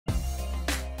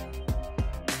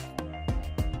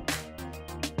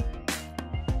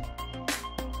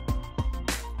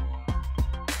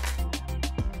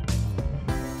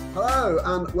Hello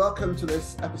and welcome to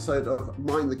this episode of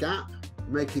Mind the Gap,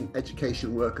 making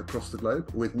education work across the globe,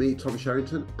 with me, Tom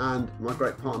Sherrington, and my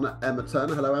great partner, Emma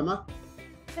Turner. Hello, Emma.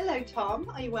 Hello, Tom.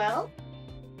 Are you well?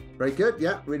 Very good.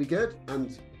 Yeah, really good.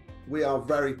 And we are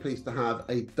very pleased to have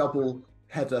a double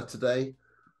header today.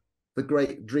 The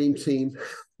great dream team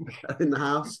in the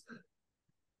house.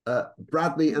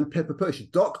 Bradley and Pippa Busch,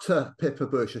 Dr. Pippa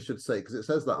Busch, I should say, because it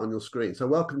says that on your screen. So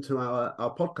welcome to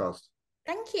our podcast.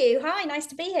 Thank you. Hi, nice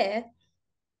to be here.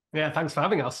 Yeah, thanks for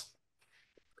having us.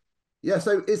 Yeah,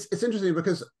 so it's interesting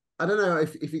because I don't know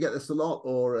if you get this a lot,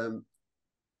 or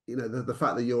you know, the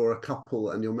fact that you're a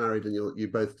couple and you're married and you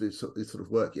both do sort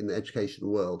of work in the education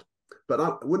world. But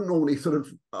I wouldn't normally sort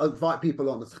of invite people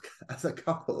on as a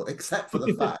couple, except for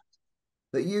the fact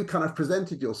that you kind of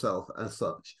presented yourself as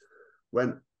such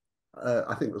when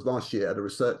I think it was last year at a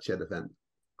Research Ed event.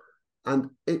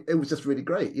 And it was just really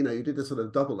great. You know, you did a sort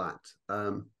of double act.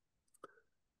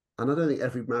 And I don't think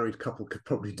every married couple could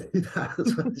probably do that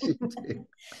as well as you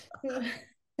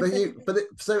do.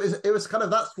 So it was kind of,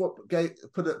 that's what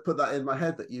put that in my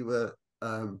head, that you were,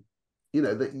 you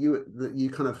know, that you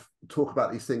kind of talk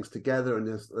about these things together, and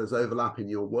there's overlap in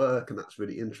your work, and that's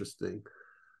really interesting.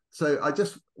 So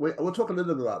we'll talk a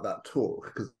little bit about that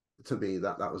talk, because to me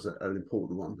that was an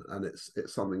important one, and it's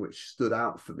something which stood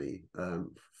out for me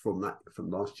from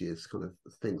last year's kind of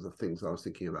things I was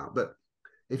thinking about. But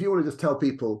if you want to just tell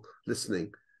people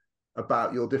listening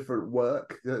about your different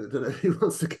work, I don't know who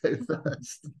wants to go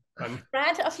first.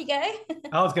 Brad, off you go.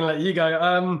 I was going to let you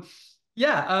go.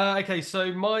 Okay.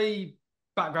 So my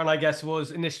background, I guess,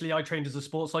 was initially I trained as a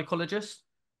sports psychologist.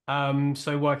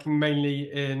 So working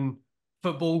mainly in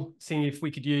football, seeing if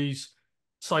we could use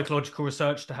psychological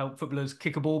research to help footballers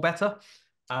kick a ball better.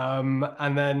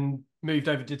 And then moved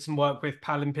over, did some work with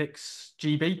Paralympics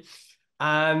GB.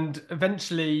 And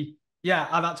eventually,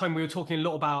 at that time we were talking a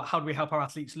lot about how do we help our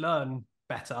athletes learn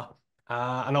better.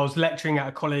 And I was lecturing at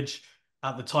a college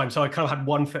at the time, so I kind of had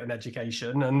one foot in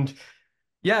education. And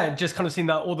just kind of seeing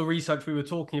that all the research we were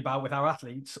talking about with our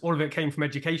athletes, all of it came from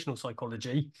educational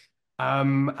psychology.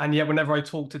 And yet whenever I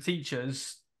talked to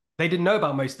teachers, they didn't know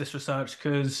about most of this research,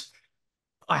 because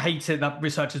I hate it that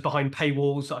research is behind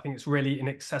paywalls. I think it's really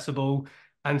inaccessible.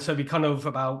 And so we kind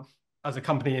of, as a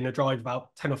company in a drive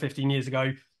about 10 or 15 years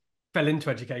ago, fell into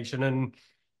education and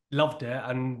loved it.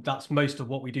 And that's most of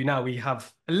what we do now. We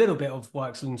have a little bit of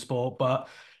works in sport, but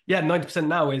 90%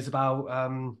 now is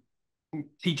about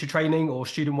teacher training or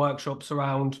student workshops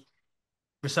around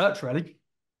research, really.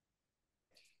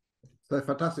 So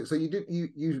fantastic. So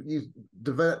you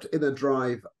developed Inner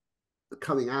Drive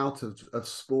coming out of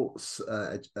sports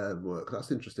work.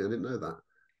 That's interesting. I didn't know that.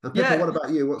 And Pippa, what about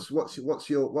you? What's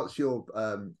your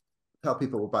tell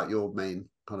people about your main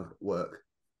kind of work?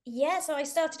 Yeah, so I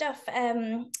started off,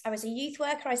 I was a youth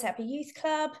worker. I set up a youth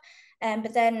club,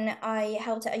 but then I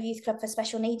helped at a youth club for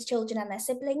special needs children and their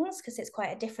siblings, because it's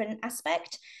quite a different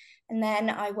aspect. And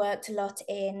then I worked a lot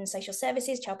in social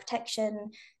services, child protection,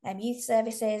 youth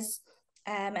services.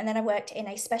 And then I worked in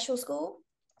a special school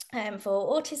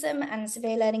for autism and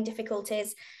severe learning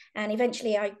difficulties. And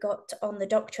eventually I got on the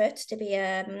doctorate to be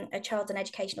a child and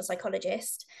educational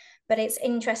psychologist. But it's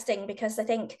interesting because I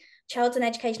think child and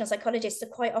educational psychologists are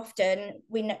quite often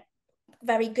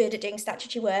very good at doing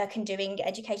statutory work and doing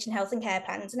education, health and care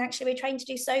plans. And actually we're trained to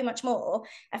do so much more.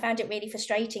 I found it really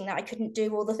frustrating that I couldn't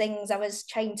do all the things I was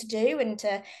trained to do, and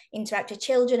to interact with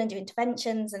children and do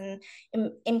interventions and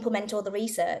implement all the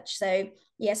research. So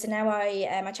now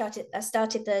I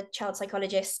started the child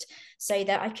psychologist so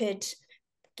that I could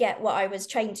get what I was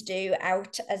trained to do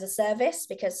out as a service,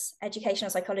 because educational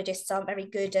psychologists aren't very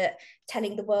good at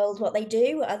telling the world what they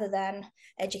do other than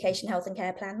education, health and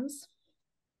care plans.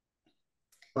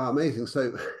 Wow, amazing.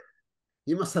 So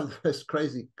you must have the most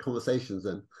crazy conversations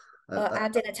then. Our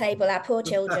dinner table, our poor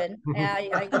children. Yeah,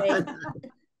 I agree.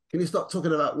 Can you stop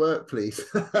talking about work, please?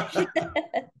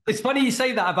 It's funny you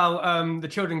say that about the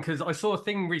children, because I saw a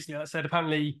thing recently that said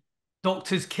apparently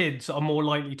doctors' kids are more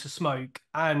likely to smoke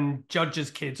and judges'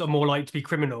 kids are more likely to be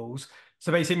criminals.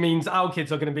 So basically it means our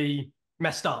kids are going to be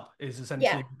messed up, is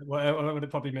essentially what it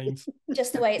probably means.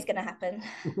 Just the way it's going to happen.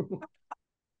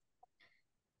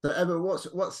 So Emma,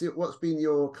 what's been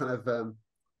your kind of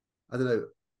I don't know,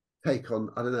 take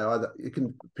on, I don't know, either you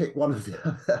can pick one of the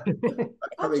other.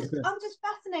 I'm just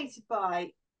fascinated by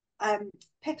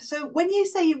Pippa. So when you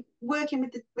say you're working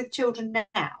with children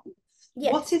now,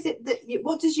 yes. What is it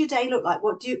what does your day look like?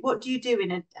 What do you do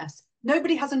in a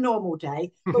nobody has a normal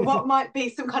day, but what might be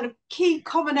some kind of key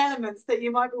common elements that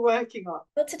you might be working on?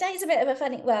 Well, today's a bit of a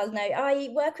funny, I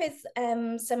work with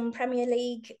some Premier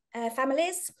League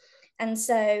families. And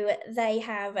so they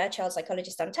have a child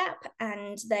psychologist on tap,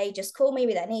 and they just call me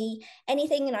with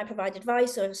anything, and I provide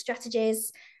advice or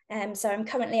strategies. So I'm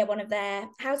currently at one of their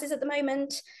houses at the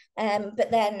moment.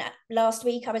 But then last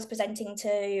week I was presenting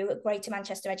to Greater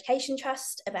Manchester Education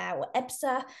Trust about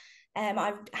EBSA.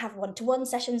 I have one-to-one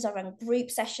sessions, I run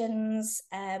group sessions.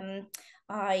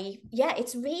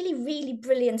 It's really, really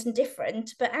brilliant and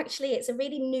different, but actually it's a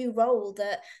really new role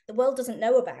that the world doesn't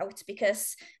know about,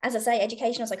 because, as I say,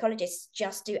 educational psychologists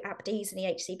just do APDs and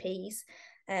the HCPs,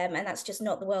 and that's just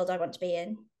not the world I want to be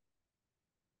in.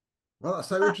 Well, that's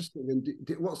so interesting. And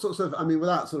what sorts of, I mean,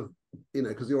 without sort of,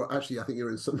 because you're actually, I think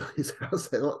you're in somebody's house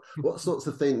there. What sorts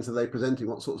of things are they presenting?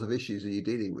 What sorts of issues are you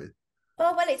dealing with?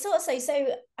 Oh, well, it's also,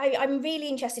 so I'm really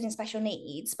interested in special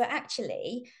needs, but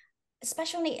actually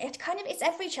special need, it's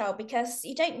every child, because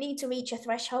you don't need to reach a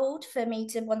threshold for me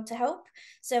to want to help.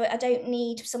 So I don't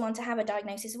need someone to have a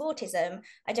diagnosis of autism.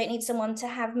 I don't need someone to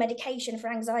have medication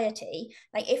for anxiety.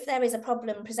 Like, if there is a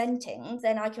problem presenting,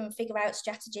 then I can figure out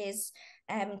strategies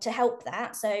to help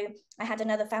that. So I had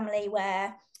another family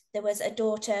where there was a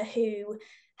daughter who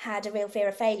had a real fear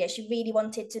of failure. She really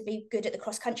wanted to be good at the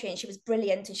cross country, and she was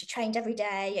brilliant, and she trained every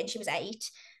day, and she was 8.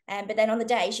 But then on the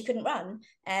day she couldn't run.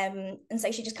 And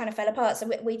so she just kind of fell apart. So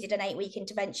we did an 8-week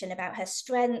intervention about her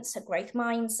strengths, her growth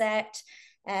mindset.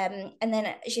 And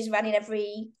then she's running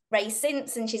every race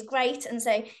since, and she's great. And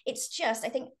so it's just, I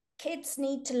think kids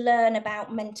need to learn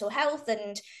about mental health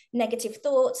and negative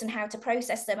thoughts and how to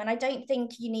process them. And I don't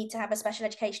think you need to have a special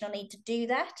educational need to do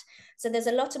that. So there's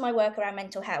a lot of my work around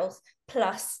mental health,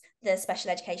 plus the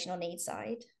special educational needs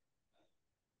side.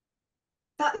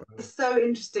 That is so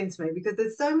interesting to me, because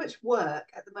there's so much work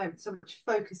at the moment, so much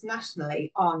focus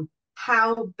nationally on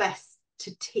how best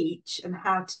to teach and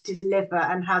how to deliver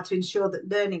and how to ensure that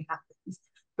learning happens,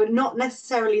 but not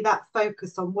necessarily that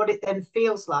focus on what it then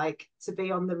feels like to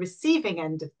be on the receiving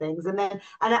end of things, and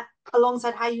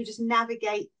alongside how you just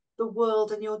navigate the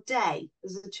world and your day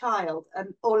as a child,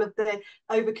 and all of the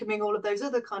overcoming all of those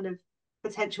other kind of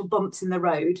potential bumps in the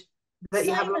road that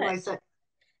you have along those.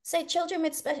 So children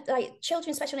with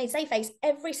special needs, they face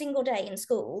every single day in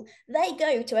school. They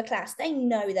go to a class, they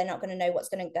know they're not going to know what's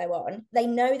going to go on. They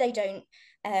know they don't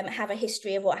have a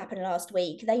history of what happened last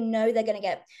week. They know they're going to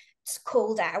get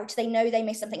called out. They know they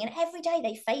missed something, and every day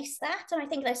they face that. And I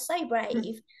think they're so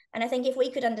brave. And I think if we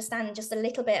could understand just a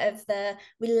little bit of the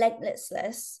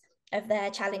relentlessness of their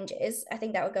challenges, I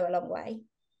think that would go a long way.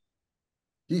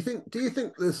 Do you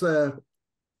think there's a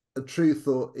truth,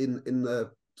 or in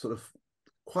the sort of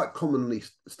quite commonly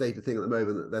stated thing at the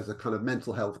moment, that there's a kind of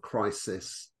mental health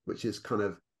crisis, which is kind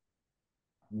of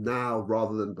now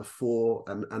rather than before,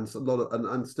 and a lot of,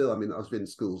 and still, I mean, I was in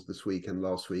schools this week and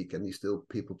last week, and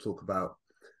people talk about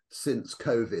since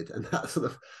COVID and that sort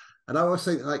of, and I always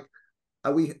think, like,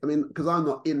 because I'm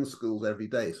not in schools every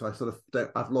day, so I sort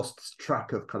of I've lost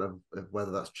track of kind of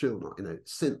whether that's true or not.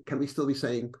 Can we still be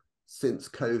saying since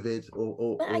COVID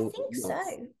or I think not?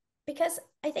 So, because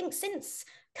I think since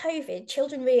COVID,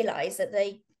 children realise that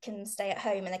they can stay at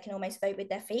home and they can almost vote with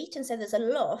their feet. And so there's a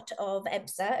lot of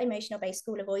EBSA, emotional based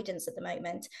school avoidance, at the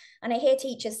moment. And I hear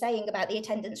teachers saying about the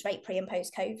attendance rate pre and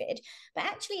post COVID. But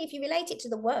actually, if you relate it to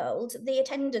the world, the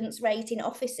attendance rate in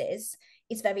offices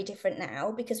is very different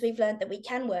now, because we've learned that we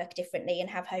can work differently and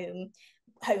have home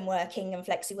working and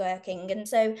flexi working. And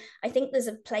so I think there's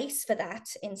a place for that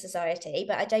in society,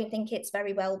 but I don't think it's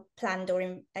very well planned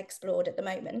or explored at the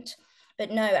moment. But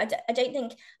no, I don't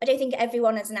think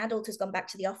everyone as an adult has gone back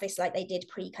to the office like they did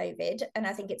pre-COVID. And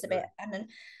I think it's a bit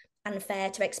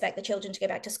unfair to expect the children to go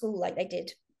back to school like they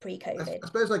did pre-COVID. I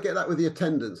suppose I get that with the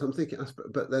attendance. I'm thinking,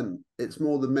 but then it's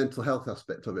more the mental health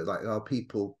aspect of it. Like, are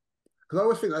people, because I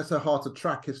always think that's so hard to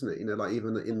track, isn't it? Like,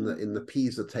 even in the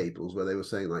PISA tables where they were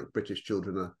saying like British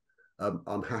children are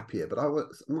unhappier. But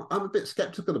I'm a bit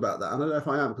skeptical about that. I don't know if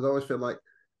I am, because I always feel like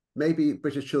maybe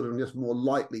British children are just more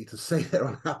likely to say they're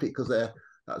unhappy because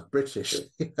that's British.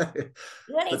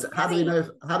 But how do we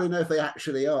know if they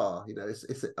actually are?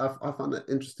 I find that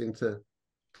interesting to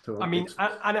I mean,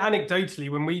 and anecdotally,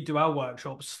 when we do our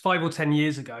workshops 5 or 10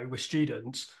 years ago with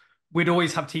students, we'd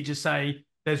always have teachers say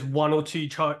there's 1 or 2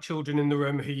 children in the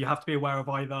room who you have to be aware of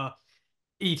either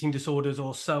eating disorders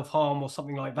or self-harm or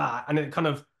something like that. And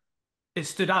it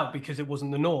stood out because it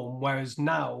wasn't the norm. Whereas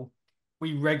now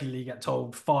we regularly get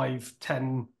told 5,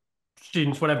 10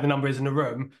 students, whatever the number is in a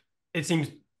room. It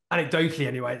seems, anecdotally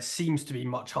anyway, it seems to be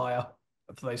much higher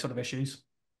for those sort of issues.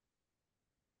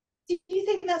 Do you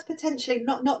think that's potentially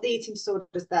not the eating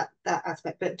disorders, that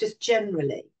aspect, but just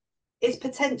generally, it's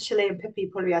potentially, and Pippa, you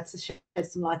probably had to shed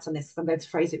some light on this because I'm going to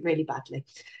phrase it really badly,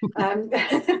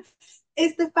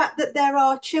 is the fact that there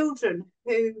are children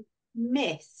who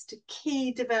missed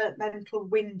key developmental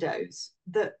windows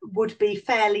that would be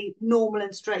fairly normal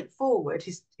and straightforward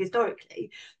historically,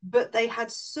 but they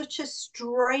had such a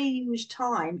strange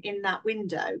time in that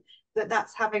window that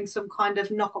that's having some kind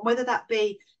of knock on, whether that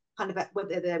be kind of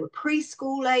whether they were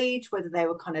preschool age, whether they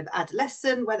were kind of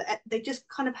adolescent, whether they just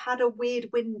kind of had a weird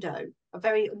window, a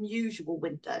very unusual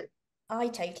window. I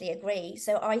totally agree.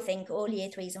 So I think all year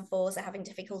 3s and 4s are having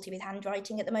difficulty with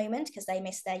handwriting at the moment because they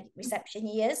missed their reception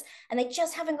years and they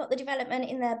just haven't got the development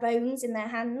in their bones, in their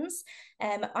hands.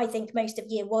 I think most of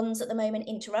year 1s at the moment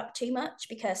interrupt too much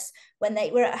because when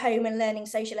they were at home and learning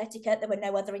social etiquette, there were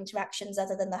no other interactions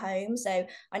other than the home. So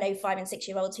I know 5 and 6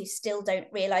 year olds who still don't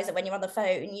realise that when you're on the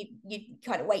phone, you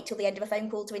kind of wait till the end of a phone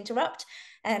call to interrupt.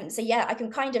 So yeah, I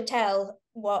can kind of tell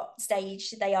what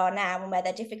stage they are now and where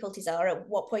their difficulties are, at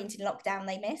what point in lockdown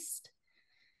they missed.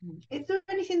 Is there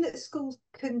anything that schools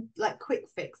can like quick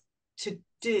fix to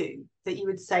do that you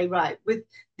would say, right, with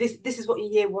this is what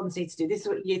your year 1s need to do, this is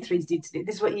what year 3s need to do,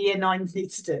 this is what your year 9s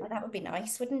need to do? Well, that would be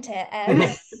nice, wouldn't it?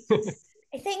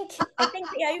 I think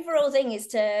the overall thing is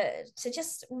to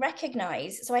just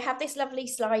recognise. So I have this lovely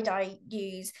slide I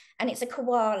use, and it's a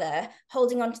koala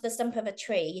holding onto the stump of a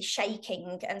tree,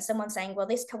 shaking, and someone saying, well,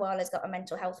 this koala's got a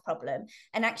mental health problem.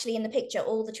 And actually in the picture,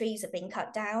 all the trees have been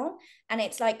cut down, and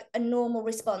it's like a normal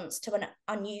response to an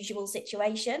unusual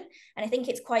situation. And I think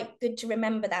it's quite good to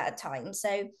remember that at times.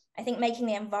 So I think making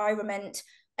the environment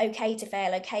okay to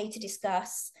fail, okay to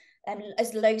discuss, and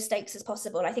as low stakes as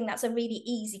possible. I think that's a really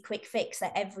easy, quick fix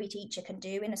that every teacher can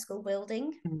do in a school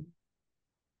building.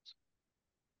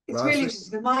 It's really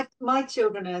interesting. My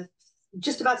children are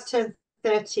just about to turn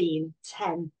 13,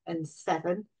 10 and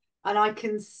 7. And I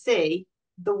can see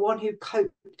the one who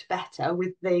coped better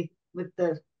with the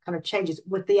kind of changes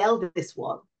with the eldest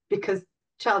one, because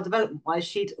child development wise,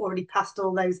 she'd already passed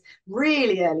all those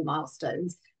really early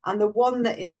milestones. And the one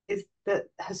that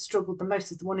has struggled the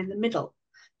most is the one in the middle,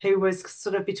 who was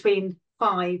sort of between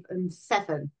 5 and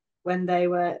 7 when they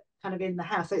were kind of in the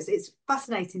house. So it's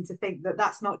fascinating to think that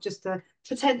that's not just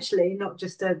potentially not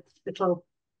just a little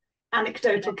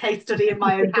anecdotal case study in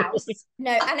my own house.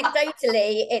 No,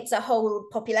 anecdotally, it's a whole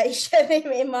population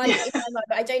in my mind,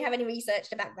 but I don't have any research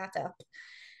to back that up.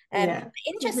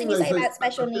 Interesting you say about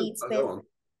special needs.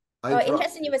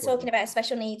 Interesting you were talking about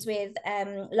special needs with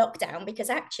lockdown, because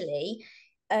actually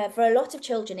for a lot of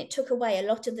children, it took away a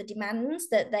lot of the demands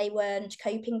that they weren't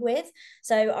coping with.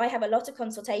 So I have a lot of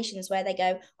consultations where they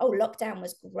go, oh, lockdown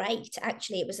was great.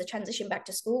 Actually, it was the transition back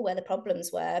to school where the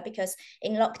problems were, because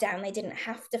in lockdown, they didn't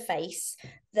have to face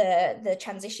the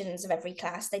transitions of every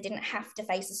class. They didn't have to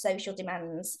face the social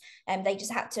demands, and they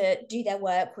just had to do their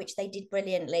work, which they did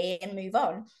brilliantly, and move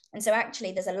on. And so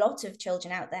actually, there's a lot of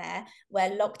children out there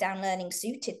where lockdown learning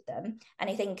suited them. And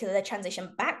I think the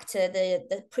transition back to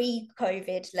the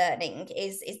pre-COVID learning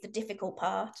is the difficult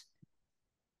part.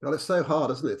 Well, it's so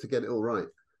hard, isn't it, to get it all right?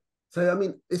 So, I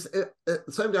mean,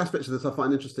 so many aspects of this I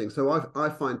find interesting. So I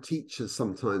find teachers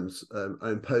sometimes are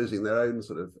imposing their own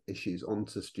sort of issues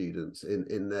onto students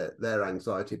in their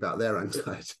anxiety about their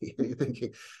anxiety. And you're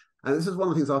thinking, and this is one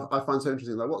of the things I find so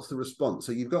interesting, like what's the response?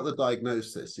 So you've got the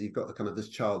diagnosis, so you've got the kind of this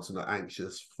child's sort of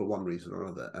anxious for one reason or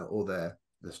another, or they're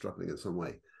struggling in some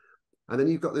way. And then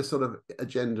you've got this sort of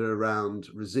agenda around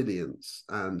resilience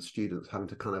and students having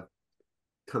to kind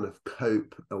of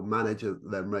cope or manage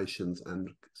their emotions and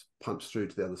punch through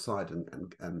to the other side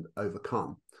and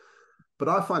overcome. But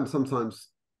I find sometimes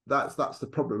that's the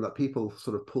problem, that people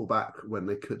sort of pull back when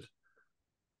they could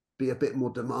be a bit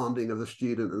more demanding of the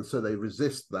student, and so they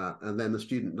resist that, and then the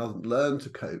student doesn't learn to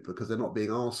cope because they're not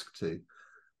being asked to.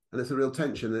 And it's a real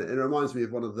tension. It reminds me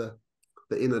of one of the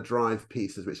inner drive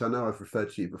pieces, which I know I've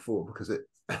referred to you before, because it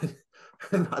I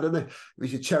don't know, we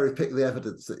should cherry pick the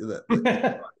evidence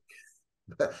that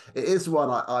it is one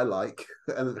I like,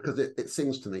 and because it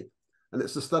sings to me. And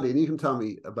it's a study, and you can tell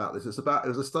me about this. It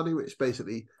was a study which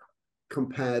basically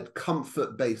compared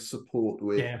comfort-based support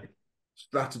with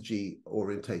strategy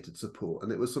orientated support,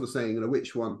 and it was sort of saying,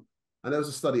 which one. And there was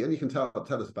a study, and you can tell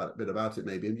us a bit about it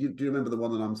maybe. And do you remember the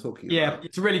one that I'm talking about? Yeah,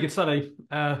 it's a really good study.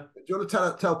 Do you want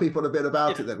to tell people a bit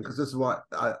about it then? Because this is why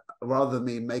rather than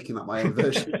me making up my own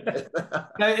version.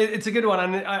 No, it's a good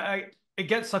one, and it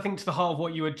gets, I think, to the heart of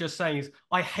what you were just saying. Is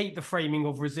I hate the framing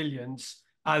of resilience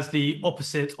as the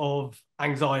opposite of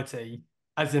anxiety,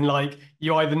 as in like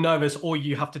you're either nervous or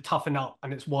you have to toughen up,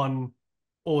 and it's one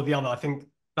or the other. I think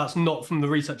that's not, from the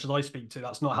researchers I speak to,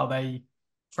 that's not how they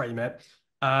frame it.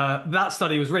 That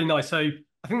study was really nice. So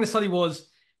I think the study was,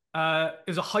 it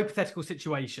was a hypothetical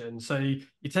situation. So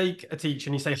you take a teacher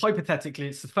and you say, hypothetically,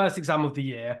 it's the first exam of the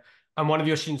year and one of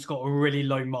your students got a really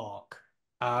low mark.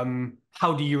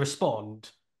 how do you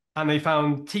respond? And they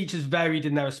found teachers varied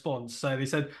in their response. So they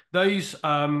said those,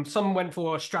 some went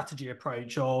for a strategy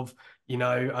approach of, you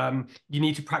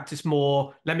need to practice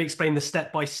more. Let me explain the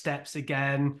step-by-steps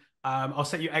again. I'll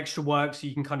set you extra work so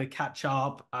you can kind of catch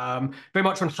up, very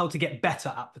much on how to get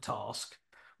better at the task.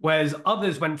 Whereas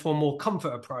others went for a more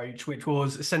comfort approach, which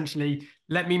was essentially,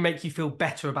 let me make you feel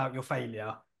better about your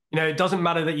failure. It doesn't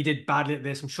matter that you did badly at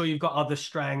this. I'm sure you've got other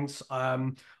strengths.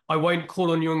 I won't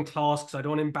call on you in class because I don't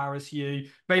want to embarrass you.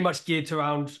 Very much geared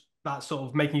around that sort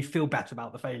of making you feel better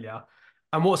about the failure.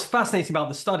 And what's fascinating about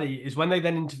the study is when they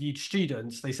then interviewed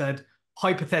students, they said,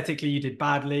 hypothetically, you did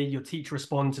badly, your teacher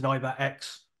responds in either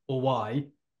X or Y.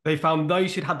 They found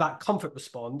those who'd had that comfort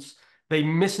response, they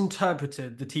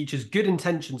misinterpreted the teacher's good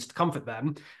intentions to comfort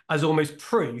them as almost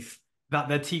proof that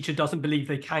their teacher doesn't believe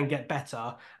they can get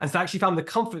better. And so they actually found the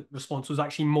comfort response was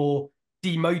actually more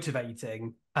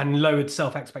demotivating and lowered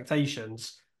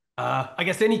self-expectations. I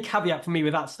guess the only caveat for me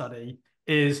with that study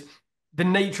is the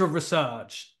nature of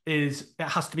research is it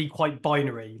has to be quite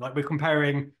binary. Like we're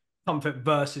comparing comfort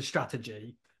versus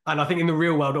strategy. And I think in the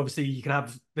real world, obviously,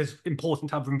 there's important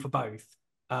to have room for both.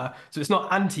 So it's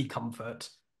not anti-comfort,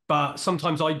 but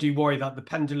sometimes I do worry that the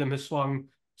pendulum has swung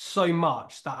so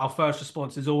much that our first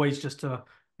response is always just to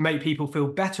make people feel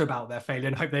better about their failure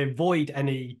and hope they avoid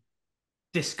any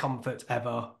discomfort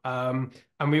ever. And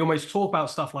we almost talk about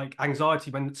stuff like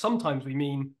anxiety when sometimes we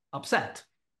mean upset.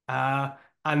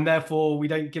 And therefore, we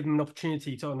don't give them an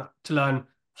opportunity to learn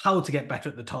how to get better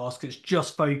at the task. It's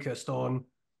just focused on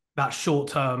that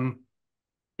short-term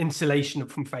insulation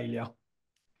from failure.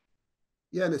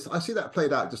 Yeah, and I see that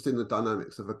played out just in the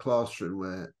dynamics of a classroom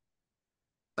where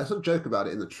I sort of joke about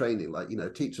it in the training, like,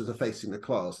 teachers are facing the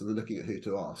class and they're looking at who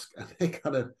to ask, and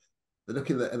they're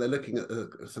looking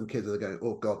at some kids and they're going,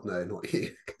 "Oh God, no, not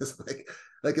you," because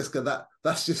they just go,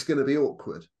 that's just going to be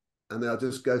awkward, and they'll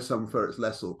just go somewhere it's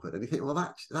less awkward. And you think, well,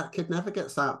 that kid never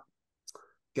gets over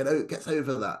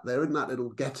that. They're in that little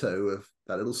ghetto of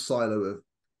that little silo of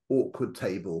awkward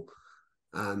table,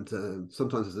 and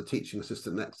sometimes there's a teaching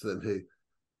assistant next to them who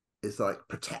is like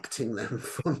protecting them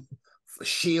from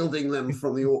shielding them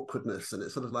from the awkwardness, and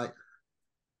it's sort of like,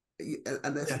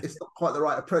 and it's not quite the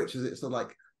right approach, is it? It's sort of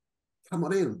like, come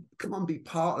on, be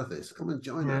part of this, come and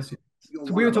join us.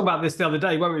 So we were talking about this the other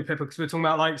day, weren't we, Pippa? Because we were talking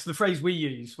about so the phrase we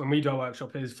use when we do our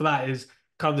workshop is kind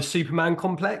of the Superman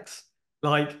complex.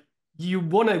 Like you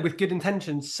want to, with good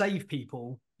intentions, save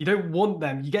people. You don't want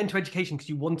them. You get into education because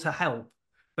you want to help,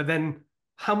 but then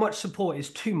how much support is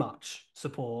too much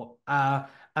support?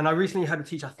 And I recently had a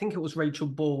teacher, I think it was Rachel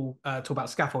Ball, talk about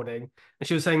scaffolding, and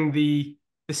she was saying the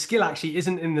skill actually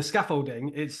isn't in the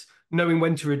scaffolding; it's knowing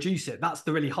when to reduce it. That's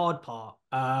the really hard part.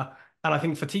 And I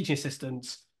think for teaching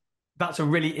assistants, that's a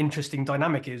really interesting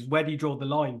dynamic: is where do you draw the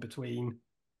line between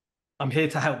I'm here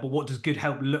to help, but what does good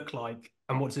help look like,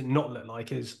 and what does it not look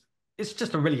like? It's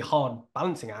just a really hard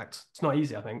balancing act. It's not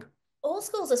easy, I think. All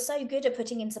schools are so good at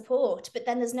putting in support, but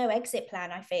then there's no exit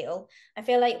plan, I feel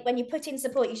like when you put in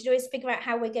support, you should always figure out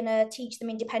how we're going to teach them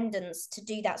independence to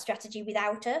do that strategy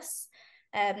without us.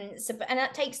 And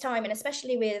that takes time, and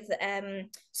especially with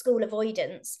school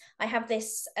avoidance, I have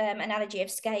this analogy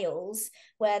of scales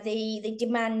where the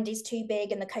demand is too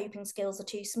big and the coping skills are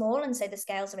too small, and so the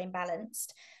scales are imbalanced.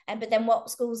 But then what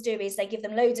schools do is they give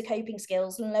them loads of coping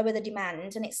skills and lower the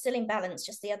demand, and it's still imbalanced,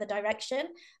 just the other direction.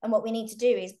 And what we need to do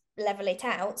is level it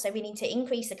out. So we need to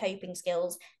increase the coping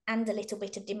skills and a little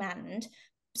bit of demand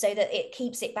so that it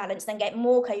keeps it balanced, then get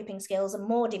more coping skills and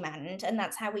more demand. And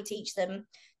that's how we teach them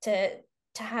to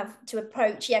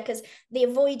approach, because the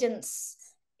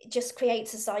avoidance just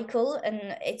creates a cycle,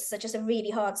 and it's just a really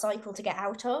hard cycle to get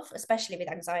out of, especially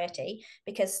with anxiety,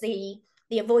 because the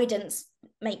avoidance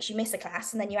makes you miss a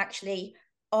class, and then you actually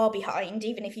are behind,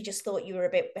 even if you just thought you were a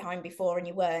bit behind before and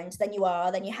you weren't, then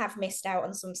you have missed out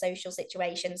on some social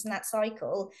situations, and that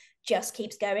cycle just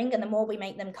keeps going. And the more we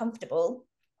make them comfortable,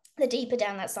 the deeper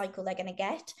down that cycle they're going to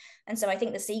get. And so I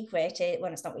think the secret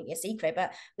it's not really a secret,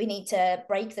 but we need to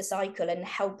break the cycle and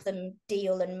help them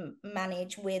deal and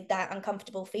manage with that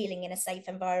uncomfortable feeling in a safe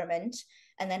environment,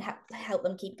 and then help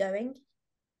them keep going.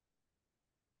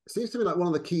 It seems to me like one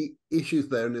of the key issues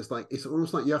there, and it's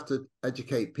almost like you have to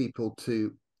educate people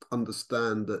to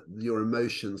understand that your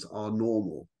emotions are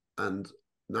normal and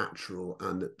natural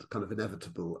and kind of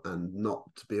inevitable and not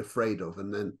to be afraid of,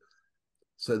 and then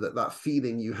so that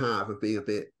feeling you have of being a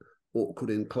bit awkward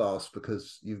in class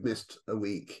because you've missed a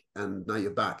week and now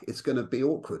you're back, it's going to be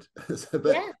awkward. But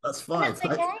that's fine. That's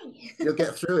okay. You'll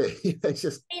get through it. It's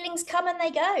just feelings come and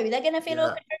they go. They're going to feel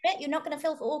awkward for a bit. You're not going to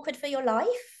feel awkward for your life.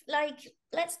 Like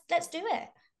let's do it.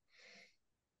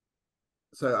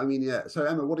 So I mean, yeah. So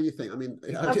Emma, what do you think? I mean,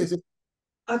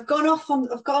 I've gone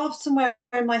off somewhere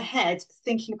in my head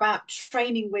thinking about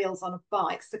training wheels on a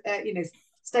bike,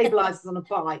 stabilizers on a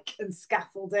bike and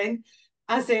scaffolding,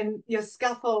 as in your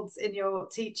scaffolds in your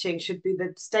teaching should be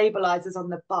the stabilizers on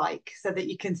the bike so that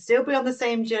you can still be on the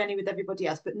same journey with everybody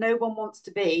else, but no one wants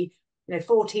to be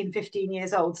 14, 15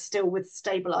 years old still with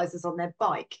stabilizers on their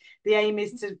bike. The aim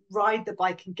is to ride the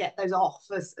bike and get those off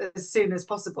as soon as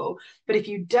possible. But if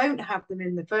you don't have them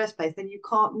in the first place, then you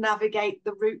can't navigate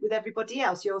the route with everybody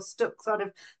else. You're stuck sort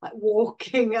of like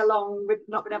walking along with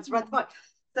not being able to ride the bike.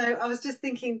 So I was just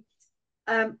thinking,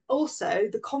 also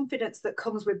the confidence that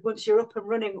comes with once you're up and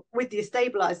running with your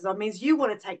stabilizers on means you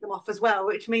want to take them off as well,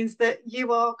 which means that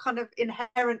you are kind of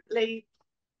inherently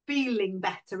feeling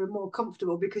better and more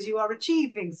comfortable because you are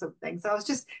achieving something. So I was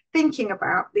just thinking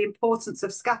about the importance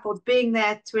of scaffolds being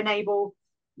there to enable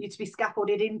you to be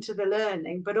scaffolded into the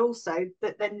learning, but also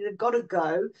that then they've got to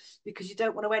go because you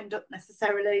don't want to end up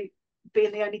necessarily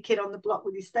being the only kid on the block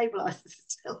with your stabilizers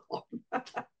still on.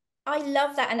 I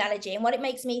love that analogy, and what it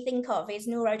makes me think of is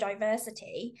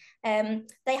neurodiversity.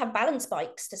 They have balance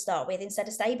bikes to start with instead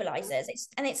of stabilizers. It's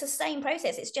the same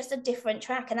process. It's just a different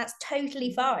track, and that's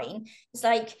totally fine. It's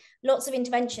like lots of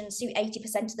interventions suit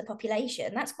 80% of the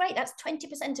population. That's great. That's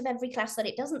 20% of every class that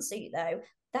it doesn't suit, though.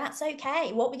 That's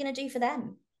okay. What are we going to do for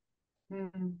them?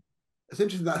 It's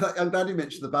interesting that I'm glad you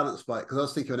mentioned the balance bike, because I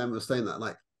was thinking when Emma was saying that,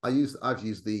 like I've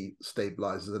used the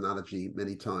stabilizers analogy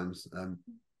many times.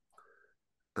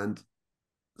 And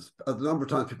a number of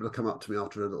times people have come up to me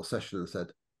after a little session and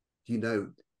said,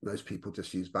 most people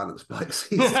just use balance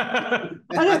bikes.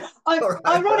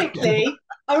 Ironically,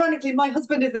 my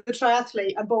husband is a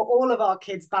triathlete and bought all of our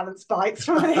kids balance bikes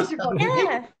from an Asian bike.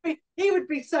 Yeah. He would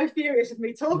be so furious with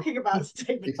me talking about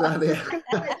stabilizers. Exactly.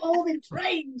 They've all been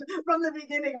trained from the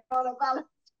beginning on a balance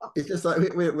bike. It's just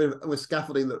like we're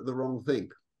scaffolding the wrong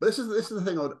thing. But this is the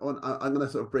thing I'm going to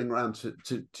sort of bring around to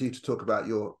you to talk about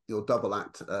your double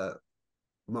act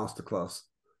masterclass,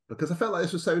 because I felt like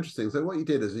this was so interesting. So what you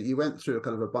did is that you went through a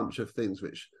kind of a bunch of things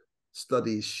which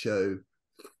studies show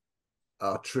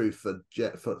are true for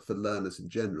learners in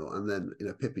general, and then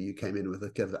Pippa, you came in with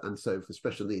and so for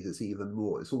special needs it's even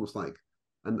more. It's almost like,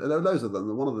 and there are loads of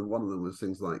them. One of them was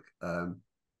things like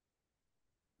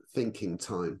thinking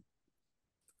time.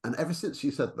 And ever since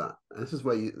you said that, and this is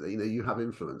where you have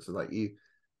influence. Like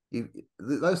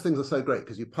those things are so great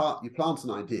because you plant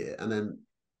an idea, and then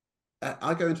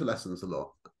I go into lessons a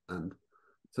lot, and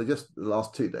so just the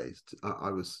last 2 days,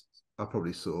 I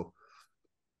probably saw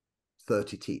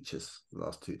 30 teachers the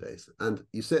last 2 days, and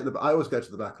you sit I always go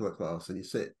to the back of the class, and you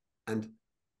sit, and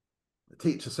the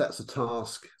teacher sets a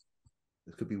task.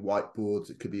 It could be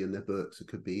whiteboards, it could be in their books, it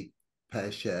could be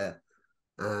pair share,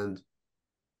 and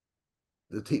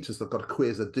the teachers have got a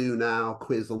quiz, a do now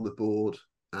quiz on the board,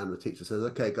 and the teacher says,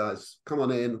 "Okay, guys, come on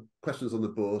in. Questions on the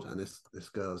board." And this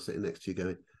girl sitting next to you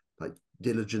going, like,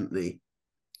 diligently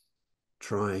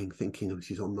thinking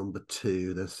she's on number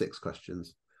 2. There's 6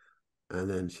 questions, and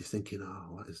then she's thinking, "Oh,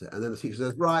 what is it?" And then the teacher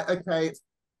says, "Right, okay,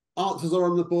 answers are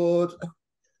on the board,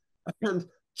 and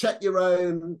check your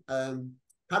own.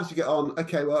 How did you get on?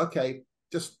 Okay,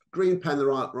 just green pen the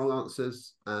wrong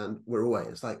answers, and we're away."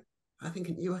 It's like, I'm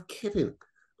thinking, you are kidding.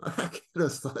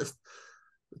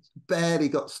 Barely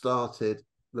got started.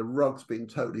 The rug's been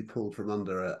totally pulled from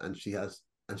under her, and she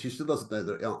still doesn't know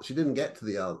that she didn't get to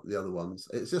the other ones.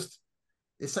 It's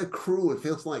so cruel. It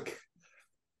feels like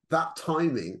that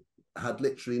timing had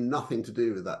literally nothing to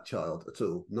do with that child at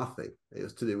all. Nothing. It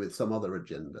was to do with some other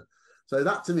agenda. So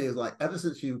that to me is like, ever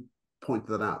since you pointed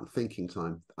that out, the thinking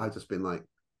time, I've just been like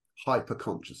hyper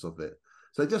conscious of it.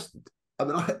 So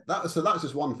that was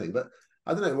just one thing, but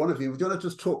I don't know, one of you, do you want to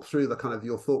just talk through the kind of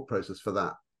your thought process for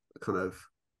that, kind of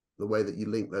the way that you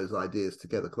link those ideas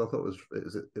together? Because I thought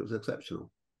it was exceptional.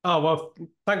 Oh, well,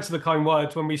 thanks for the kind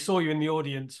words. When we saw you in the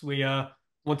audience, we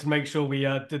wanted to make sure we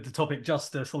did the topic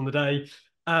justice on the day.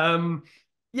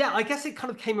 Yeah, I guess it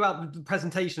kind of came about, the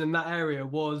presentation in that area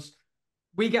was,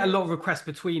 we get a lot of requests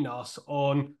between us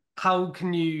on how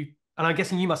can you, and I'm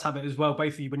guessing you must have it as well,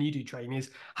 both of you, when you do training, is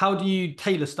how do you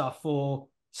tailor stuff for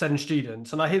certain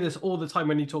students? And I hear this all the time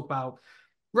when you talk about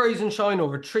Rose and Shine or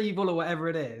retrieval or whatever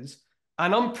it is.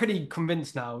 And I'm pretty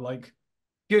convinced now, like,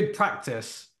 good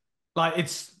practice, like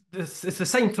it's the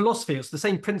same philosophy, it's the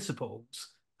same principles,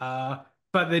 but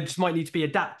they just might need to be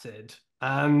adapted.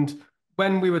 And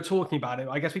when we were talking about it,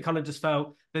 I guess we kind of just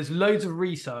felt there's loads of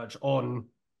research on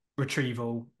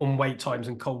retrieval, on wait times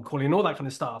and cold calling and all that kind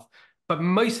of stuff, but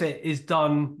most of it is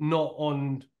done not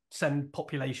on SEND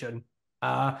population.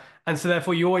 And so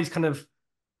therefore you always kind of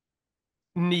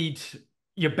need,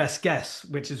 your best guess,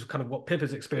 which is kind of what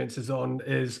Pippa's experience is on,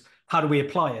 is how do we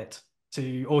apply it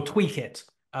to, or tweak it?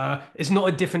 It's not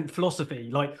a different philosophy.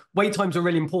 Like wait times are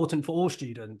really important for all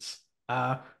students,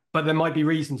 but there might be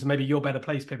reasons, and maybe you're better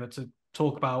placed, Pippa, to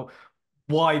talk about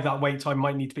why that wait time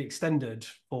might need to be extended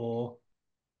for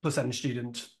percentage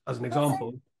student, as an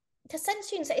example. To send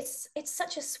students, it's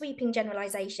such a sweeping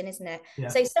generalization, isn't it? Yeah.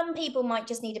 So some people might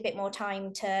just need a bit more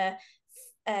time to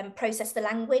process the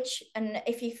language. And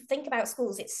if you think about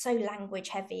schools, it's so language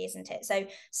heavy, isn't it? So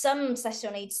some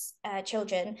special needs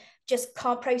children just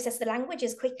can't process the language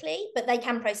as quickly, but they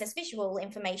can process visual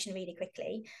information really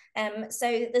quickly.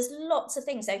 So there's lots of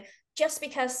things. So just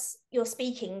because you're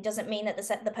speaking doesn't mean that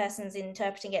the person's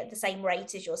interpreting it at the same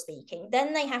rate as you're speaking.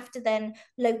 Then they have to then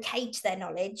locate their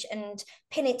knowledge and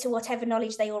pin it to whatever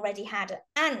knowledge they already had.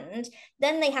 And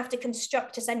then they have to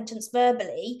construct a sentence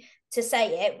verbally to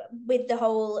say it with the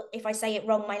whole, if I say it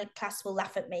wrong, my class will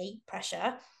laugh at me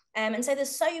pressure. And so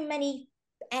there's so many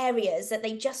areas that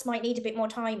they just might need a bit more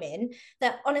time in,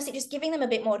 that honestly, just giving them a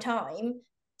bit more time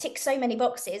ticks so many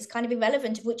boxes, kind of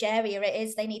irrelevant of which area it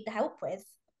is they need the help with.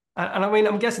 And I mean,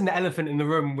 I'm guessing the elephant in the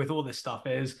room with all this stuff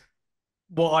is,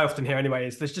 what I often hear anyway,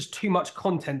 is there's just too much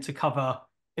content to cover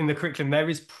in the curriculum. There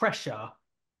is pressure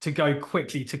to go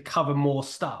quickly to cover more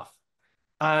stuff.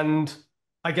 And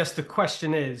I guess the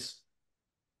question is,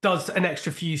 does an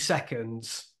extra few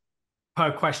seconds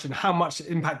per question, how much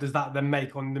impact does that then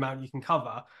make on the amount you can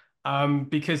cover?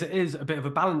 Because it is a bit of a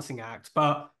balancing act.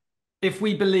 But if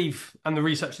we believe, and the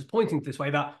research is pointing this way,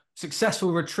 that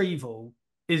successful retrieval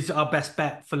is our best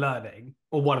bet for learning,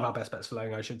 or one of our best bets for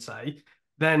learning, I should say,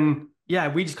 then yeah,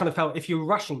 we just kind of felt if you're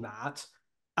rushing that,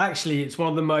 actually it's one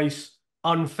of the most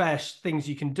unfair things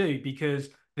you can do, because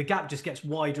the gap just gets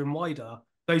wider and wider.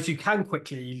 Those who can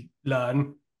quickly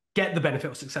learn get the benefit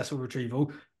of successful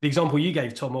retrieval. The example you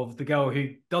gave, Tom, of the girl who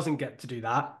doesn't get to do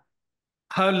that,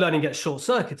 her learning gets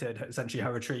short-circuited, essentially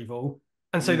her retrieval.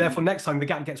 And so therefore next time the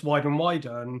gap gets wider and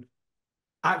wider. And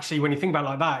actually, when you think about it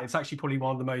like that, it's actually probably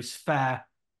one of the most fair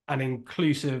and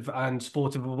inclusive and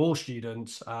supportive of all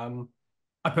students.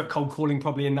 I put cold calling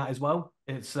probably in that as well.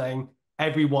 It's saying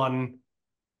everyone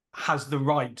has the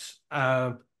right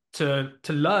to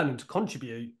learn and to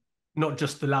contribute, not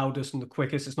just the loudest and the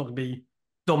quickest. It's not going to be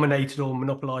dominated or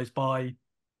monopolized by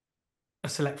a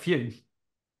select few.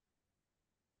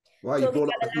 Wow, you brought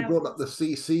up the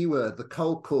CC word, the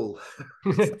cold call.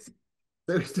 This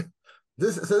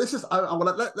is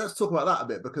let's talk about that a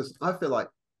bit, because I feel like,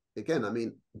 again, I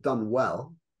mean, done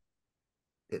well,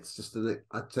 it's just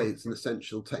I'd say it's an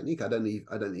essential technique. I don't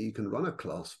think you can run a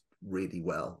class really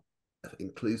well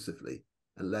inclusively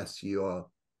unless you are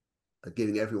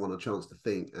giving everyone a chance to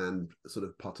think and sort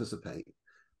of participate.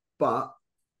 But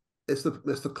it's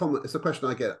the question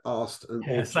I get asked and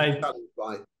challenged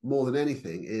by more than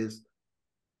anything is,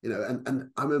 you know, and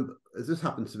I remember this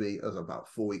happened to me as about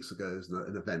 4 weeks ago. It was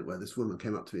an event where this woman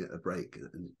came up to me at a break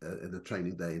in a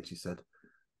training day, and she said,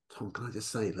 "Tom, can I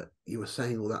just say that you were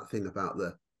saying all that thing about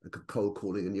the cold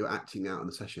calling and you were acting out in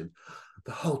the session.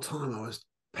 The whole time I was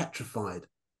petrified.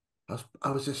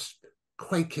 I was just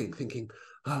quaking, thinking,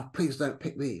 oh, please don't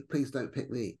pick me. Please don't pick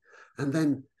me." And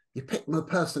then you picked the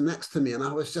person next to me, and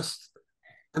I was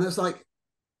like,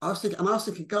 I was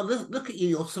thinking, God, look at you.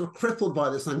 You're sort of crippled by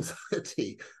this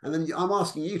anxiety. And then I'm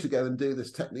asking you to go and do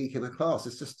this technique in a class.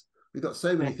 It's just, we've got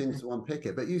so many things to unpick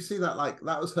it. But you see that, like,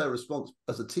 that was her response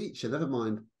as a teacher, never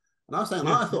mind. And I was saying,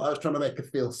 I thought I was trying to make her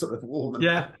feel sort of warm.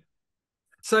 And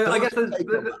So I guess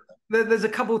there's a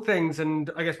couple of things, and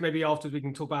I guess maybe afterwards we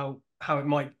can talk about how it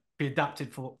might be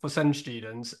adapted for SEND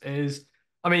students.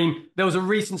 I mean, there was a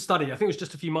recent study, I think it was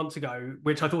just a few months ago,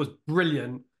 which I thought was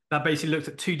brilliant, that basically looked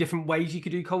at two different ways you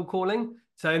could do cold calling.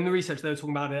 So in the research, they were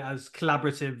talking about it as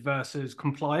collaborative versus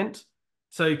compliant.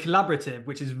 So collaborative,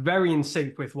 which is very in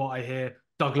sync with what I hear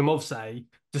Doug Lemov say,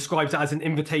 describes it as an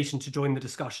invitation to join the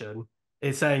discussion.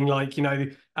 It's saying, like, you know,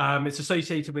 it's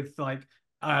associated with like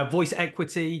voice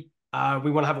equity. We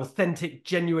want to have authentic,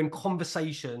 genuine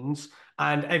conversations,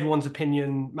 and everyone's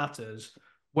opinion matters.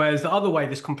 Whereas the other way,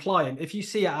 this compliant, if you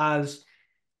see it as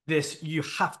this, you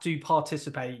have to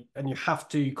participate and you have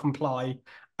to comply,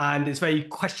 and it's very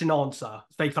question answer,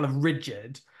 it's very kind of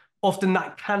rigid, often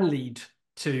that can lead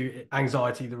to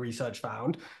anxiety, the research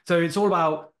found. So it's all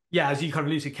about, yeah, as you kind of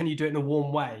alluded to, can you do it in a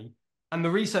warm way? And the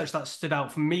research that stood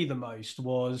out for me the most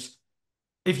was,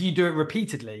 if you do it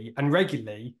repeatedly and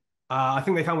regularly, I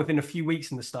think they found within a few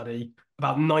weeks in the study,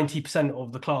 about 90%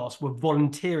 of the class were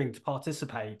volunteering to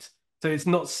participate. So it's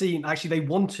not seen, actually, they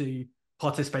want to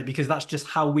participate because that's just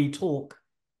how we talk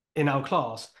in our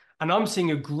class. And I'm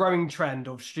seeing a growing trend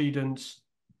of students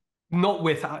not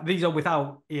with, these are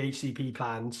without EHCP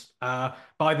plans, but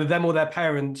either them or their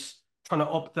parents trying to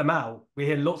opt them out. We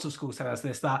hear lots of schools telling us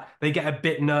this, that they get a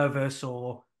bit nervous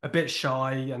or a bit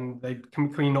shy and they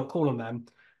can you not call on them?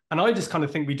 And I just kind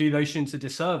of think we do those students a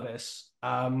disservice.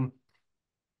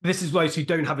 This is those who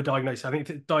don't have a diagnosis. I think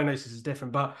the diagnosis is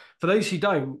different, but for those who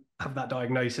don't have that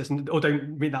diagnosis or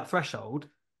don't meet that threshold,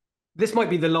 this might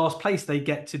be the last place they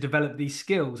get to develop these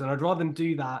skills. And I'd rather them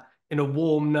do that in a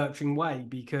warm, nurturing way,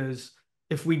 because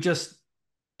if we just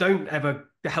don't ever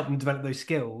help them develop those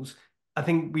skills, I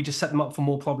think we just set them up for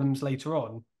more problems later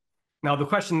on. Now, the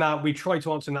question that we try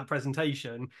to answer in that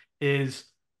presentation is,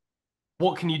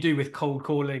 what can you do with cold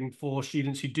calling for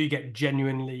students who do get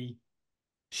genuinely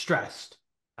stressed?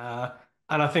 And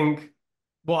I think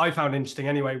what I found interesting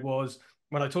anyway was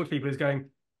when I talk to people is going,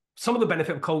 some of the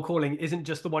benefit of cold calling isn't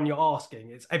just the one you're asking,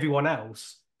 it's everyone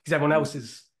else, because everyone else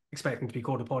is expecting to be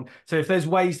called upon. So if there's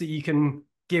ways that you can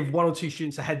give one or two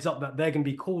students a heads up that they're going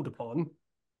to be called upon,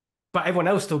 but everyone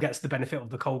else still gets the benefit of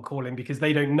the cold calling because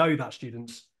they don't know that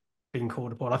student's being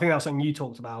called upon. I think that's something you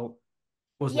talked about,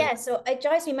 wasn't it? Yeah, so it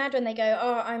drives me mad when they go,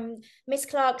 oh, Miss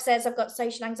Clark says I've got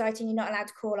social anxiety and you're not allowed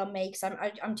to call on me because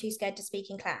I'm too scared to speak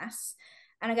in class.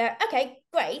 And I go, okay,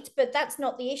 great, but that's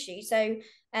not the issue. So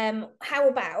how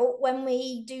about when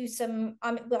we do some,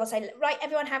 I'll say, right,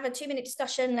 everyone have a 2-minute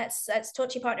discussion. Let's talk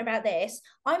to your partner about this.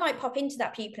 I might pop into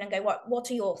that pupil and go,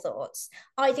 what are your thoughts?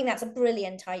 I think that's a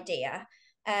brilliant idea.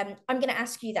 I'm going to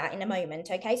ask you that in a moment,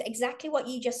 okay? So exactly what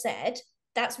you just said,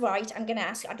 that's right. I'm going to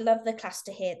ask, I'd love the class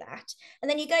to hear that. And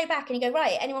then you go back and you go,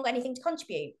 right, anyone got anything to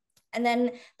contribute? And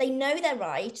then they know they're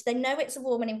right. They know it's a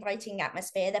warm and inviting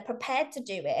atmosphere. They're prepared to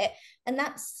do it. And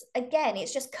that's, again,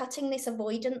 it's just cutting this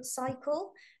avoidance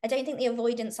cycle. I don't think the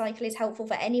avoidance cycle is helpful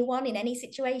for anyone in any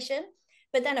situation.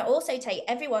 But then I also take,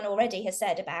 everyone already has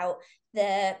said about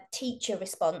the teacher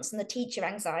response and the teacher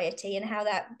anxiety and how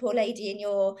that poor lady in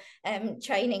your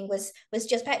training was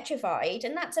just petrified.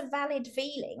 And that's a valid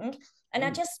feeling. And I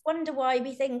just wonder why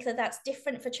we think that that's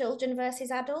different for children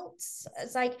versus adults.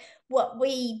 It's like what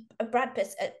Brad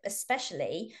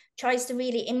especially, tries to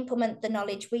really implement the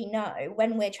knowledge we know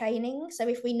when we're training. So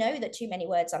if we know that too many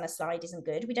words on a slide isn't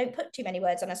good, we don't put too many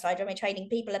words on a slide when we're training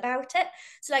people about it.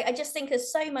 So like, I just think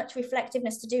there's so much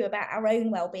reflectiveness to do about our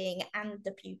own well-being and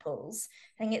the pupils.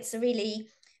 I think it's really,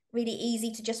 really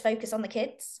easy to just focus on the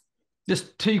kids.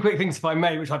 Just two quick things, if I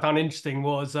may, which I found interesting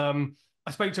was, I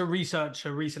spoke to a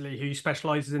researcher recently who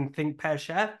specializes in think, pair,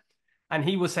 share. And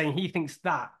he was saying he thinks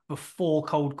that before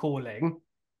cold calling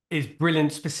is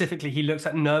brilliant. Specifically, he looks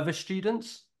at nervous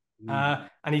students.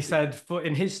 And he said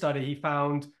in his study, he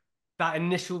found that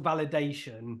initial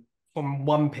validation from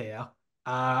one peer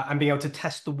and being able to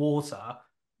test the water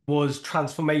was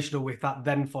transformational with that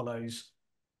then follows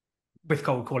with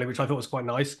cold calling, which I thought was quite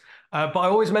nice. But I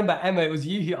always remember, Emma, it was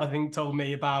you who I think told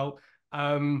me about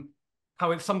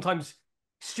how it's sometimes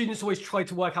students always try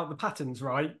to work out the patterns,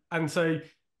 right? And so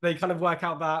they kind of work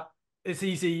out that it's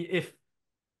easy if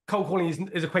cold calling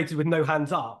is equated with no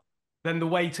hands up, then the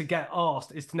way to get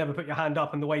asked is to never put your hand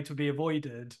up, and the way to be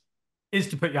avoided is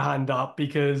to put your hand up,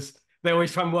 because they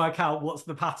always try and work out what's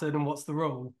the pattern and what's the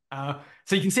rule.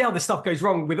 So you can see how this stuff goes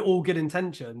wrong with all good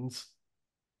intentions.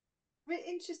 Really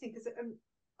interesting, because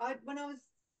when I was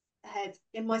head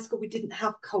in my school, we didn't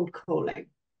have cold calling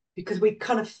because we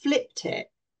kind of flipped it.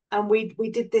 And we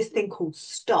did this thing called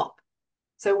stop.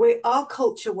 So our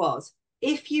culture was,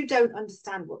 if you don't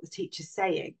understand what the teacher's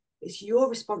saying, it's your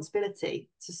responsibility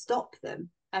to stop them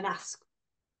and ask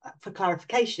for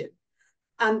clarification.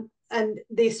 And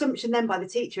the assumption then by the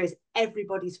teacher is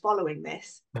everybody's following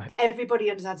this. Right. Everybody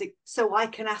understands it, so I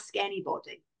can ask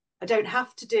anybody. I don't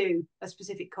have to do a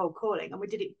specific cold calling. And we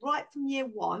did it right from year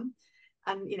one.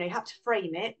 And, you know, you have to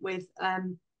frame it with...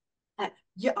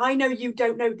 yeah, I know you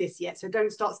don't know this yet, so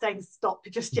don't start saying stop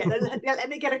just yet. Let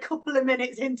me get a couple of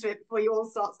minutes into it before you all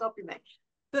start stopping me.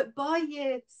 But by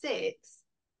year 6,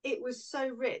 it was so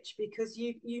rich because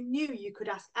you knew you could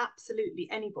ask absolutely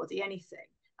anybody anything.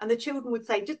 And the children would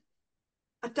say,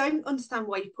 I don't understand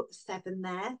why you put the 7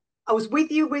 there. I was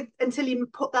with you until you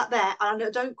put that there, and I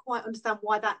don't quite understand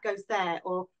why that goes there.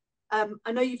 Or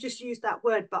I know you've just used that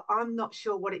word, but I'm not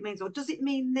sure what it means. Or does it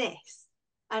mean this?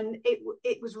 And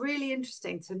it was really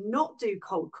interesting to not do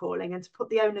cold calling and to put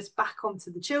the onus back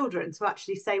onto the children to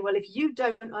actually say, well, if you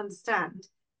don't understand,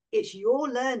 it's your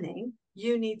learning,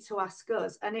 you need to ask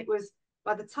us. And it was,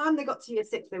 by the time they got to year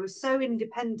 6, they were so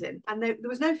independent, and there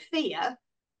was no fear,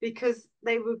 because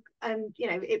they were, and you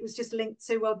know, it was just linked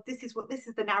to, well, this is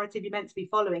the narrative you're meant to be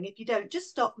following. If you don't, just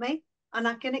stop me and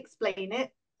I can explain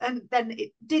it. And then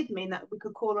it did mean that we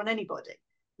could call on anybody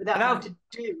without having to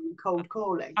do cold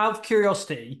calling. Out of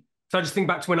curiosity, So I just think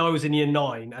back to when I was in year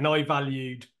 9 and I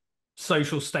valued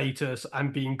social status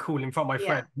and being cool in front of my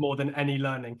friends more than any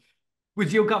learning.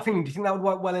 With your gut feeling, do you think that would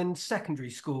work well in secondary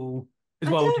school as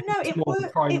well? I don't know.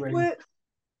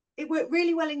 It worked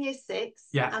really well in year 6.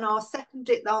 Yeah. And our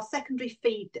secondary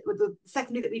feed, the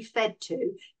secondary that we fed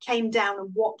to, came down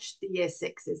and watched the year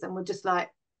 6s and were just like,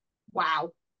 wow,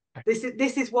 this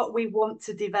is what we want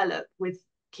to develop with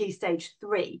Key Stage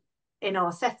 3 in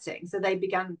our setting. So they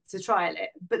began to trial it,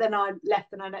 but then I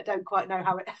left and I don't quite know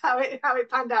how it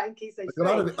panned out in Key Stage 3.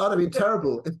 I'd have been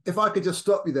terrible if I could just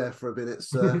stop you there for a minute,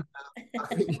 sir.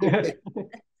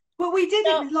 Well, we did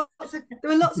it with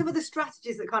there were lots of other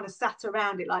strategies that kind of sat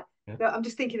around it. Like, I'm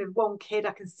just thinking of one kid,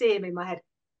 I can see him in my head.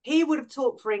 He would have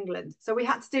talked for England. So we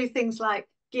had to do things like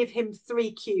give him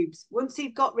 3 cubes. Once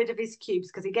he'd got rid of his cubes,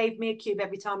 because he gave me a cube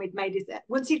every time he'd made his,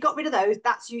 once he'd got rid of those,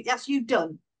 that's you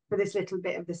done for this little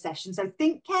bit of the session. So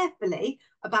think carefully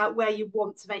about where you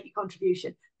want to make your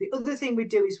contribution. The other thing we'd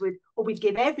do is we'd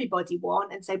give everybody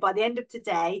one and say, by the end of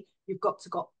today, you've got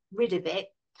rid of it.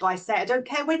 By say, I don't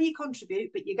care when you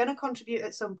contribute, but you're going to contribute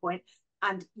at some point,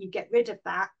 and you get rid of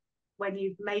that when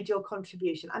you've made your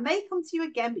contribution. I may come to you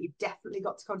again, but you've definitely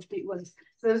got to contribute once.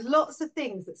 So there's lots of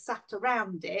things that sat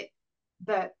around it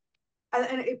that,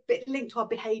 and it linked to our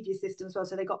behaviour system as well.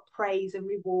 So they got praise and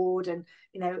reward, and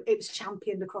it was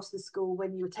championed across the school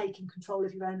when you were taking control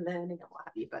of your own learning and what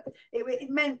have you. But it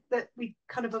meant that we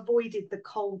kind of avoided the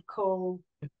cold call.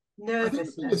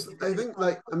 Nervousness. I think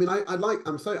to be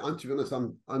honest,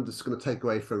 I'm just going to take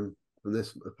away from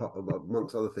this,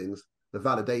 amongst other things, the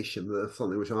validation of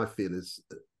something which I feel is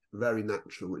very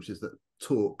natural, which is that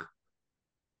talk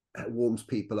warms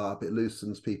people up, it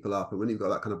loosens people up, and when you've got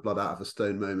that kind of blood out of a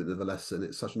stone moment of a lesson,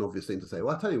 it's such an obvious thing to say.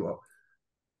 Well, I tell you what,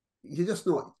 you're just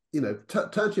not,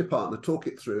 turn to your partner, talk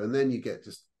it through, and then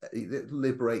it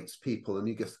liberates people, and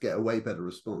you just get a way better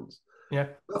response. Yeah.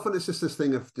 Often it's just this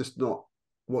thing of just not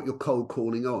what you're cold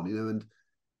calling on,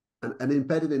 and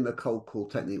embedded in the cold call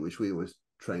technique, which we always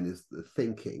train, is the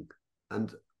thinking.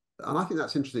 And I think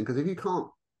that's interesting, because if you can't,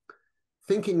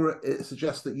 thinking, it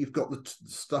suggests that you've got the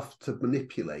stuff to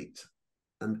manipulate.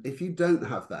 And if you don't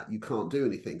have that, you can't do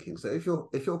any thinking. So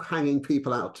if you're hanging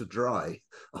people out to dry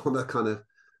on a kind of,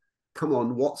 come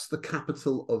on, what's the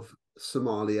capital of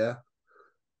Somalia?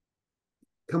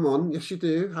 Come on, yes you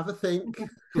do, have a think.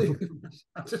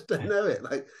 I just don't know it.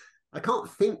 Like, I can't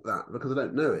think that because I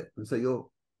don't know it. And so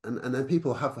and then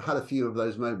people have had a few of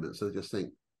those moments. So they just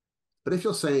think, but if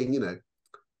you're saying,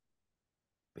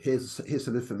 here's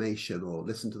some information, or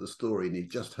listen to the story and you've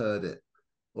just heard it,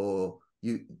 or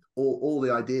all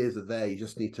the ideas are there, you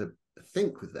just need to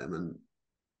think with them. And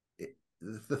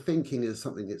the thinking is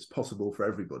something that's possible for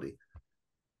everybody.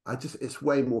 It's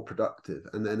way more productive,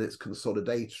 and then it's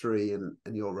consolidatory, and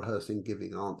you're rehearsing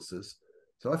giving answers.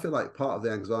 So I feel like part of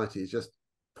the anxiety is just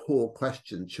poor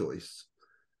question choice,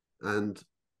 and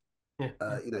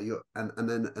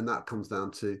that comes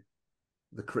down to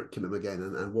the curriculum again,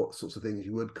 and what sorts of things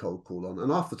you would cold call on. And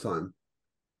half the time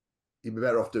you'd be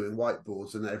better off doing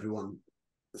whiteboards and everyone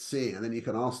seeing, and then you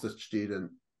can ask the student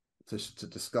to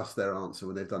discuss their answer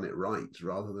when they've done it right,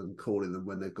 rather than calling them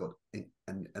when they've got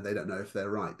and they don't know if they're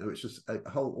right. No, it's just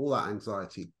all that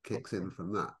anxiety kicks in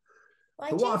from that.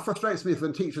 But what frustrates me is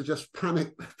when teachers just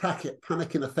panic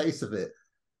in the face of it,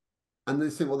 and they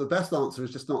think, well, the best answer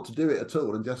is just not to do it at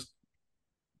all and just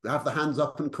have the hands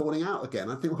up and calling out again.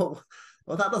 I think, well,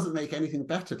 that doesn't make anything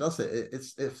better, does it?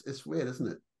 It's weird, isn't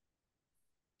it?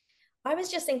 I was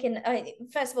just thinking,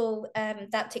 first of all,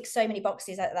 that ticks so many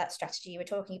boxes, that strategy you were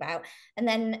talking about. And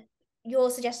then your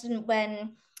suggestion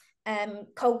when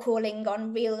cold calling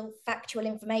on real factual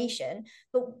information,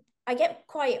 but I get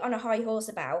quite on a high horse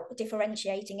about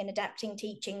differentiating and adapting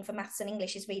teaching for maths and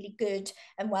English is really good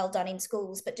and well done in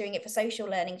schools, but doing it for social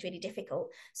learning is really difficult.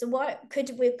 So what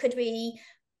could we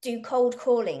do cold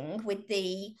calling with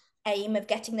the aim of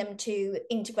getting them to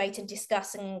integrate and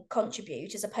discuss and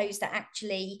contribute, as opposed to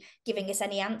actually giving us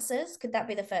any answers? Could that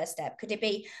be the first step? Could it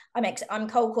be, I'm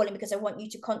cold calling because I want you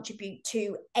to contribute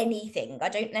to anything. I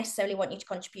don't necessarily want you to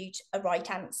contribute a right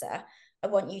answer. I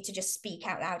want you to just speak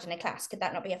out loud in a class. Could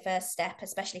that not be a first step,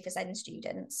 especially for SEND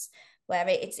students, where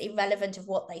it's irrelevant of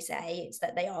what they say, it's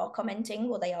that they are commenting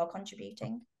or they are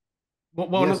contributing? So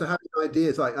having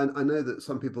ideas, like I know that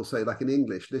some people say, like in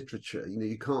English literature,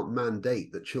 you can't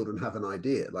mandate that children have an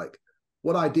idea. Like,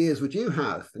 what ideas would you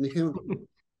have? And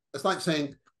it's like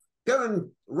saying, go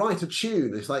and write a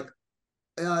tune. It's like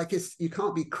you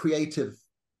can't be creative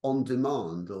on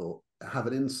demand or have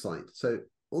an insight. So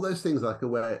all those things, like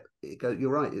where it goes, you're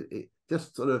right. It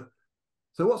just sort of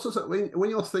So what sorts of, when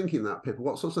you're thinking that, Pippa,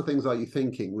 what sorts of things are you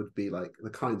thinking would be like the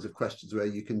kinds of questions where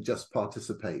you can just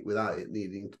participate without it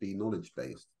needing to be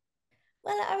knowledge-based?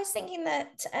 Well, I was thinking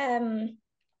that,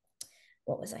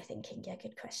 what was I thinking? Yeah,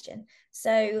 good question.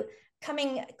 So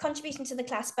contributing to the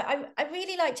class, but I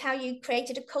really liked how you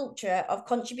created a culture of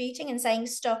contributing and saying,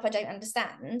 stop, I don't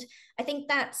understand. I think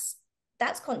that's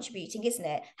contributing, isn't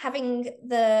it? Having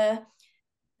the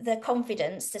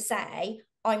confidence to say,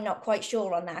 I'm not quite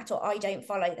sure on that, or I don't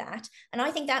follow that. And I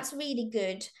think that's really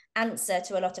good answer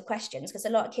to a lot of questions, because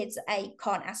a lot of kids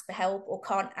can't ask for help, or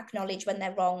can't acknowledge when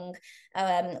they're wrong,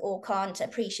 or can't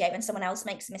appreciate when someone else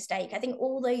makes a mistake. I think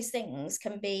all those things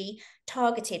can be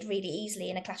targeted really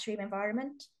easily in a classroom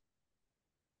environment.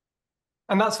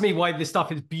 And that's for me why this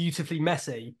stuff is beautifully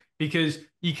messy, because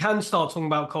you can start talking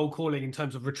about cold calling in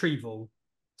terms of retrieval.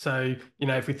 So, you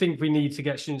know, if we think we need to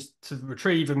get students to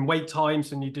retrieve and wait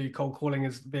times, and you do cold calling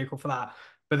as the vehicle for that.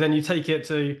 But then you take it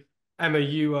to, Emma,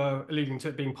 you are alluding to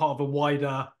it being part of a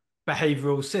wider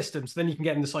behavioral system. So then you can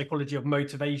get in the psychology of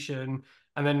motivation.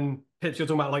 And then, Pips, you're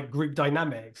talking about like group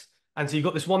dynamics. And so you've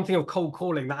got this one thing of cold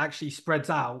calling that actually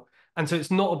spreads out. And so it's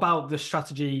not about the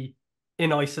strategy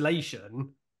in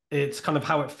isolation. It's kind of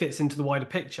how it fits into the wider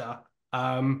picture.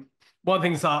 One of the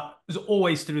things that has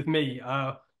always stood with me,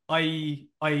 I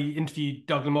interviewed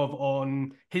Doug Lemov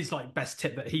on his like best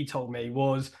tip that he told me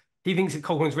was he thinks that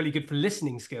cold calling is really good for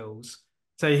listening skills.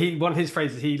 So one of his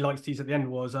phrases he likes to use at the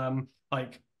end was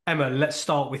like, Emma, let's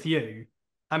start with you.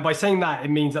 And by saying that, it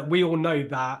means that we all know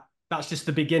that that's just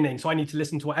the beginning. So I need to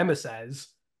listen to what Emma says,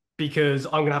 because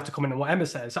I'm going to have to comment on what Emma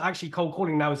says. So actually cold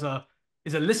calling now is a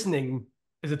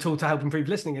tool to help improve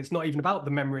listening. It's not even about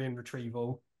the memory and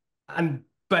retrieval.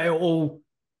 But it all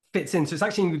fits in. So it's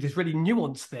actually this really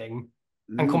nuanced thing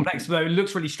and complex, though it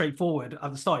looks really straightforward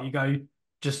at the start. You go,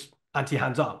 just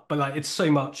anti-hands up. But like, it's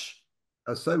so much.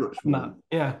 So much more.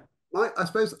 Yeah. I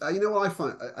suppose, you know what I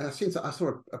find? I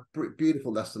saw a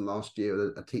beautiful lesson last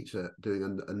year, a teacher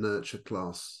doing a nurture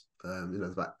class. You know,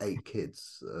 about 8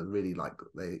 kids, really like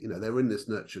they were in this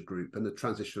nurture group, and the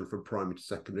transition from primary to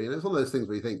secondary. And it's one of those things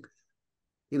where you think,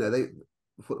 you know, they,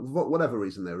 for whatever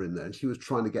reason they were in there, and she was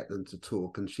trying to get them to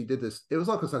talk, and she did this. It was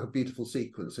like a beautiful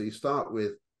sequence. So you start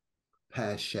with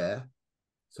pair share,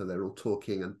 so they're all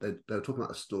talking, and they were talking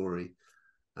about a story,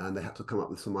 and they had to come up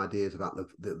with some ideas about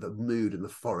the mood in the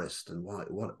forest, and what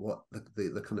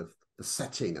the kind of the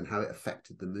setting and how it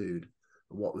affected the mood,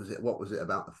 and what was it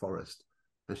about the forest.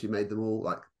 And she made them all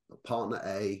like, partner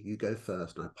A, you go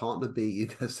first, and partner B, you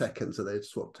go second. So they'd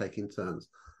swap taking turns,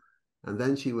 and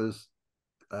then she was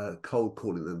cold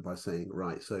calling them by saying,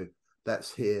 right, so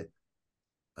let's hear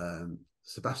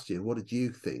Sebastian, what did you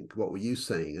think? What were you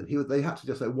saying? And they had to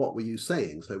just say, what were you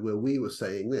saying? So we were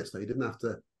saying this. So you didn't have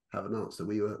to have an answer.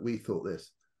 We thought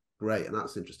this. Great, and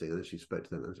that's interesting. And then she spoke to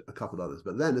them and a couple of others.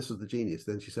 But then this was the genius.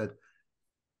 Then she said,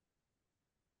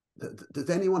 does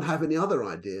anyone have any other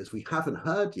ideas we haven't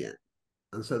heard yet?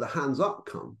 And so the hands up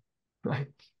come. Right.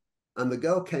 And this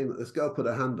girl put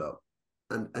her hand up,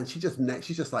 and she just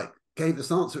like gave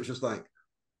this answer, which was like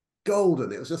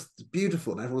golden. It was just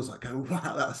beautiful. And everyone was like, oh,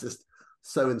 wow, that's just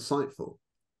so insightful.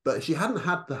 But if she hadn't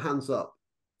had the hands up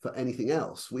for anything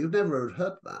else, we would never have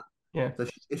heard that. Yeah. So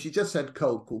if she just said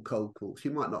cold call, she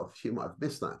might have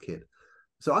missed that kid.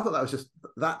 So I thought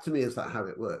that to me is that how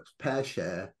it works. Pair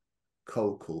share,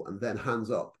 cold call, and then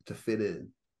hands up to fit in.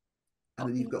 And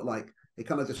then you've got like, it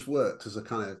kind of just works as a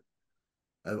kind of,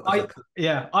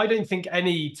 I don't think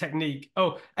any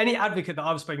advocate that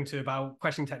I've spoken to about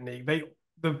questioning technique,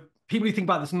 the people who think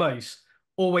about this most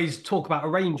always talk about a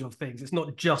range of things. It's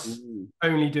not just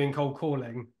only doing cold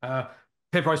calling.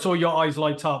 Pippa, I saw your eyes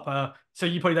light up. So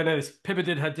you probably don't know this. Pippa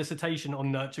did her dissertation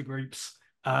on nurture groups.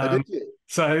 Did you?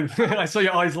 So I saw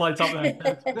your eyes light up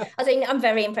there. I think I'm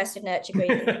very impressed with nurture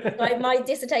groups. My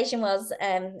dissertation was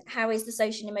how is the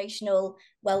social and emotional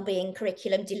wellbeing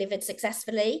curriculum delivered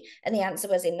successfully? And the answer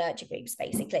was in nurture groups,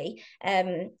 basically.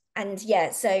 And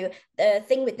yeah, so the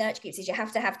thing with nurture groups is you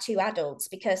have to have 2 adults,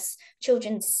 because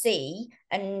children see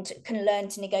and can learn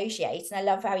to negotiate. And I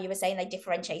love how you were saying they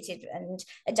differentiated and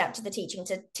adapted the teaching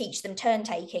to teach them turn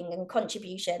taking and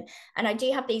contribution. And I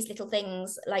do have these little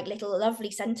things, like little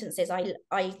lovely sentences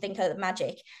I think are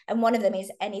magic. And one of them is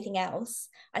anything else.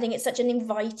 I think it's such an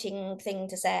inviting thing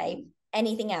to say,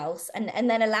 anything else, and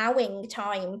then allowing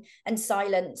time and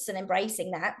silence and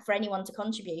embracing that for anyone to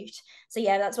contribute. So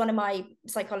yeah, that's one of my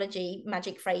psychology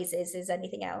magic phrases, is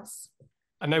anything else.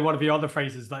 I know one of the other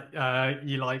phrases that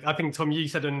you like. I think, Tom, you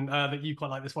said that you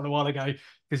quite like this one a while ago,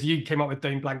 because you came up with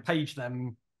don't blank page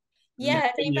them.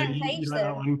 Yeah, don't blank page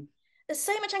them. There's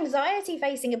so much anxiety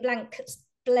facing a blank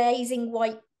blazing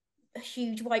white a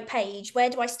huge white page. Where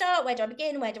do I start? Where do I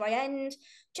begin? Where do I end?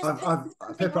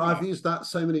 Pippa, I've used that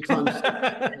so many times.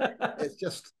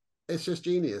 it's just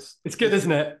genius. It's good,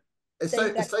 isn't it?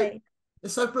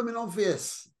 It's so blooming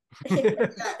obvious.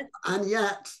 and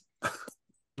yet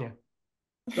yeah.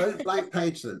 Don't blank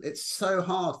page them. It's so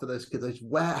hard for those kids.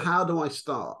 How do I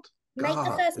start? Make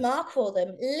the first mark for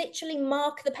them. Literally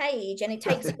mark the page, and it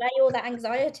takes away all that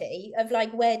anxiety of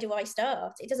like, where do I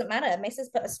start? It doesn't matter.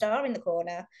 Mrs. put a star in the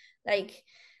corner. Like,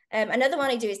 another one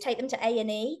I do is take them to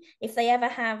A&E. If they ever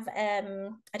have, I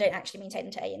don't actually mean take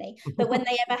them to A&E, but when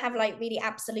they ever have like really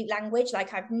absolute language,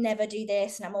 like I've never do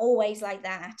this and I'm always like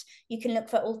that, you can look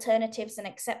for alternatives and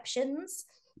exceptions.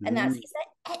 And that's, is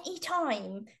there any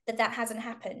time that hasn't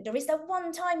happened? Or is there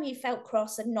one time you felt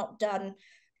cross and not done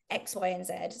X, Y, and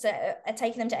Z? So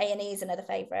taking them to A&E is another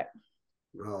favourite.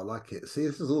 Oh, I like it. See,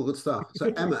 this is all good stuff.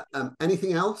 So Emma,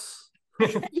 anything else?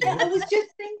 Yeah, I was just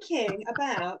thinking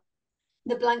about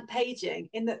the blank paging,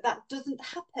 in that doesn't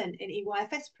happen in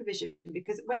EYFS provision,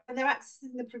 because when they're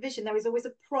accessing the provision, there is always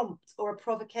a prompt or a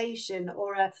provocation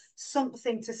or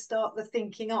something to start the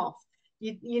thinking off.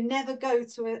 You never go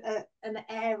to an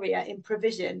area in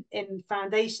provision in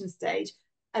foundation stage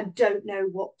and don't know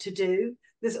what to do.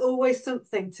 There's always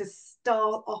something to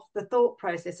start off the thought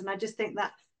process. And I just think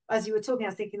that, as you were talking, I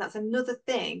was thinking that's another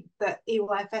thing that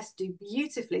EYFS do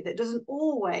beautifully that doesn't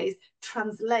always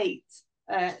translate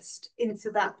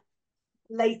into that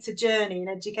later journey in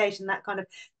education. That kind of,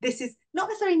 this is not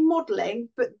necessarily modelling,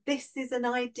 but this is an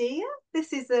idea.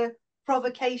 This is a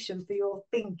provocation for your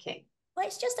thinking. Well,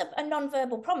 it's just a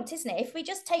non-verbal prompt, isn't it? If we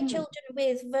just take children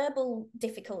with verbal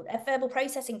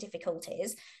processing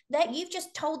difficulties, that you've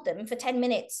just told them for 10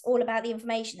 minutes all about the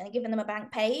information and given them a blank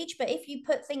page. But if you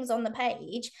put things on the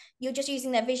page, you're just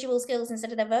using their visual skills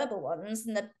instead of their verbal ones,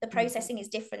 and the processing is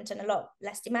different and a lot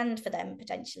less demand for them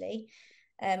potentially.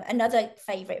 Another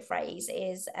favourite phrase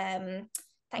is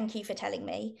thank you for telling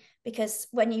me, because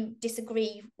when you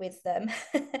disagree with them,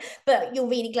 but you're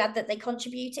really glad that they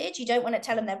contributed, you don't want to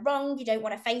tell them they're wrong, you don't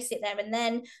want to face it there and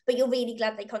then, but you're really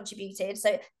glad they contributed.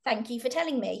 So thank you for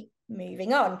telling me,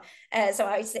 moving on. So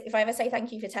if I ever say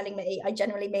thank you for telling me, I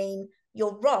generally mean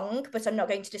you're wrong, but I'm not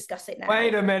going to discuss it now.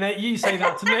 Wait a minute, you say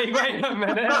that to me. Wait a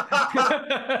minute.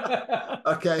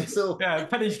 Okay, so yeah,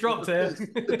 penny's dropped here.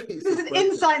 This is an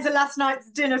insight to last night's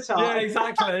dinner time. Yeah,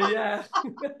 exactly. Yeah.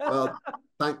 Well,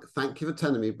 thank you for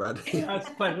telling me, Brad. That's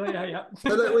a pleasure. Yeah.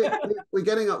 So look, we're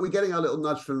getting our little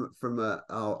nudge from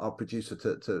our producer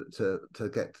to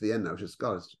get to the end now. Which is,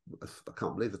 God, I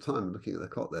can't believe the time. I'm looking at the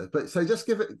clock there. But so just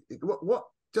give it what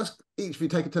just each of you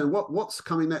take a turn. What's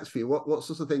coming next for you? What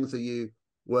sorts of things are you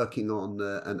working on,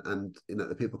 and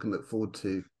that people can look forward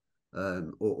to,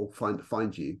 or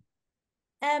find you?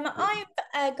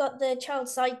 I've got the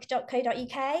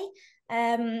childpsych.co.uk.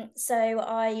 So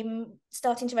I'm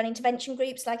starting to run intervention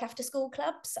groups like after school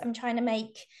clubs. I'm trying to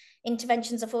make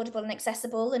interventions affordable and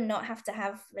accessible and not have to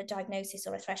have a diagnosis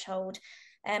or a threshold.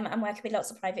 I'm working with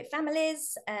lots of private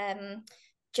families,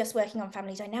 just working on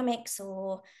family dynamics,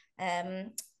 or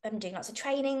I'm doing lots of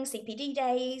training, CPD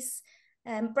days.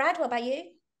 Brad, what about you?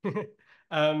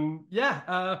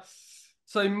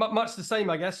 So much the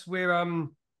same, I guess. We're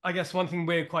I guess one thing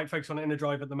we're quite focused on at Inner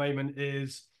Drive at the moment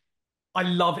is, I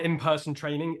love in-person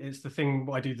training. It's the thing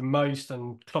I do the most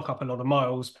and clock up a lot of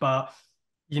miles, but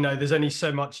there's only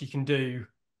so much you can do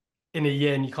in a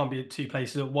year, and you can't be at two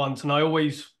places at once. And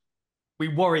we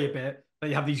worry a bit that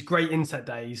you have these great inset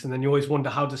days, and then you always wonder,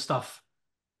 how does stuff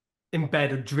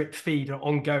embed or drip feed or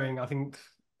ongoing? I think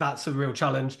that's a real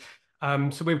challenge.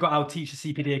 So we've got our Teacher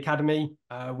CPD Academy.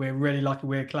 We're really lucky.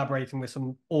 We're collaborating with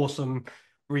some awesome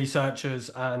researchers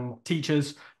and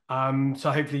teachers.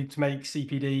 So hopefully to make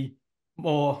CPD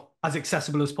more as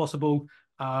accessible as possible.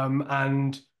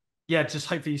 And yeah, just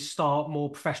hopefully start more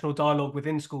professional dialogue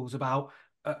within schools about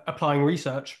applying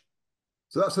research.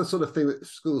 So that's the sort of thing that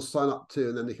schools sign up to,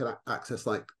 and then they can access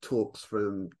like talks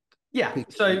from. Yeah,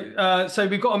 so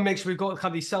we've got a mix. We've got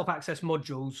kind of these self-access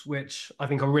modules, which I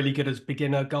think are really good as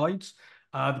beginner guides.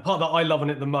 The part that I love on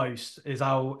it the most is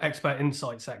our expert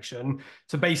insight section.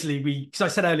 So basically, because I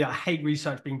said earlier, I hate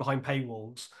research being behind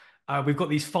paywalls. We've got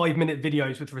these 5-minute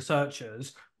videos with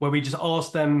researchers where we just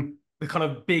ask them the kind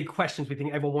of big questions we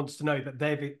think everyone wants to know that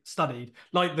they've studied,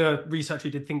 like the research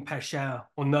who did Think, Pair, Share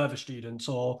on nervous students,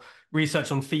 or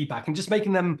research on feedback, and just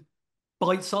making them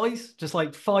bite-sized, just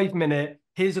like 5-minute.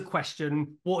 Here's a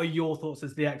question. What are your thoughts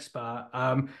as the expert?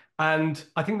 And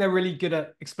I think they're really good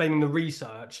at explaining the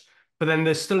research, but then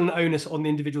there's still an onus on the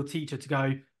individual teacher to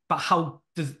go, but how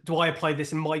do I apply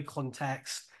this in my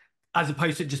context, as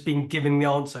opposed to just being given the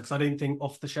answer? Because I don't think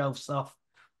off-the-shelf stuff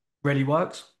really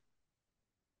works.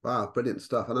 Wow, brilliant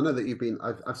stuff. And I know that you've been,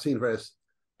 I've seen various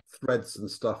threads and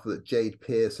stuff that Jade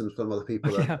Pierce and some other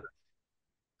people Yeah.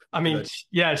 I mean,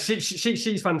 yeah,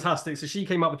 she's fantastic. So she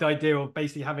came up with the idea of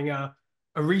basically having a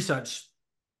research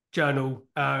journal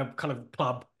kind of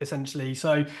club, essentially.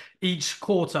 So each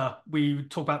quarter we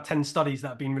talk about 10 studies that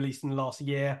have been released in the last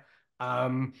year.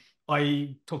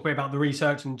 I talk a bit about the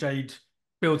research, and Jade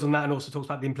builds on that and also talks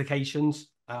about the implications.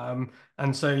 And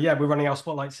so, yeah, we're running our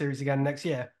Spotlight series again next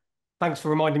year. Thanks for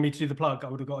reminding me to do the plug. I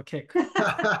would have got a kick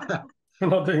for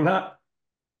not doing that.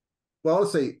 Well,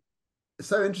 honestly, it's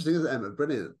so interesting, isn't it, Emma?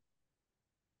 Brilliant.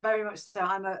 Very much so.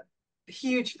 I'm a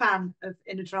huge fan of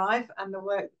Inner Drive and the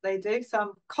work they do, so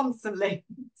I'm constantly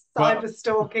cyber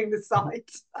stalking the site.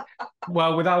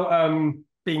 Well, without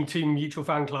being too mutual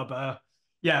fan club,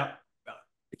 yeah,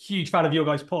 huge fan of your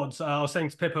guys' pods. I was saying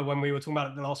to Pippa when we were talking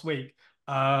about it the last week,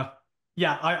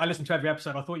 yeah, I listened to every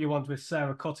episode. I thought your ones with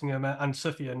Sarah Cottingham and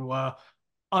Sufyan were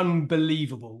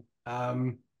unbelievable.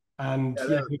 And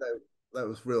yeah, that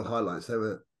was real highlights. They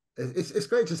were. It's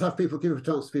great to have people give a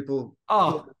chance to people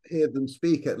hear them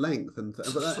speak at length, and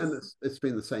it's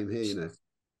been the same here, you know.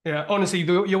 Yeah, honestly,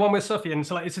 your one with Sufyan,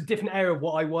 so like it's a different area of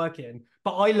what I work in,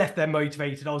 but I left there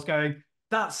motivated. I was going,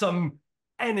 that's some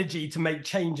energy to make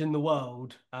change in the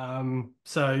world.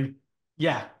 So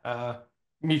yeah,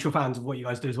 mutual fans of what you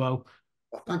guys do as well.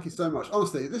 Well, thank you so much.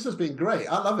 Honestly, this has been great.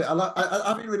 I love it.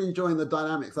 I've been really enjoying the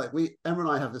dynamics. Like Emma and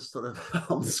I have this sort of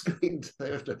on the screen. So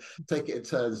we have to take it in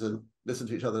turns and listen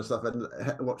to each other and stuff. And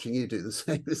watching you do the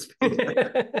same.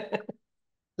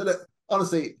 So look,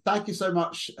 honestly, thank you so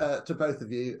much to both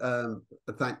of you.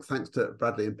 Thanks to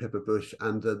Bradley and Pippa Busch,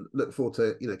 and look forward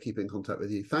to keeping in contact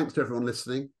with you. Thanks to everyone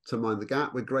listening to Mind the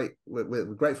Gap. We're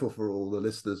grateful for all the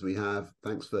listeners we have.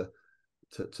 Thanks to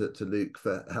Luke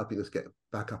for helping us get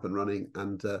back up and running,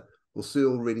 and we'll see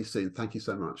you all really soon. Thank you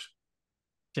so much.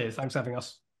 Cheers. Thanks for having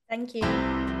us. Thank you.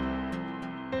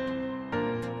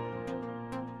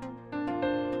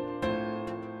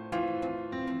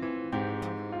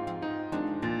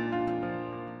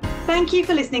 Thank you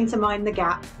for listening to Mind the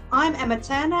Gap. I'm Emma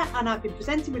Turner, and I've been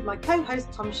presenting with my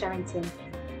co-host Tom Sherrington.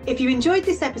 If you enjoyed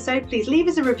this episode, please leave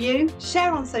us a review,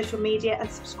 share on social media, and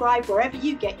subscribe wherever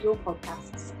you get your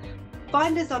podcasts.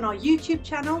 Find us on our YouTube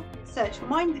channel, search for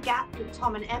Mind the Gap with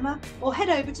Tom and Emma, or head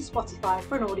over to Spotify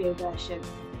for an audio version.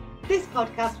 This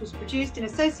podcast was produced in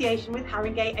association with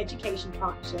Haringey Education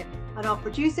Partnership, and our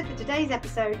producer for today's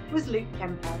episode was Luke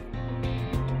Kemper.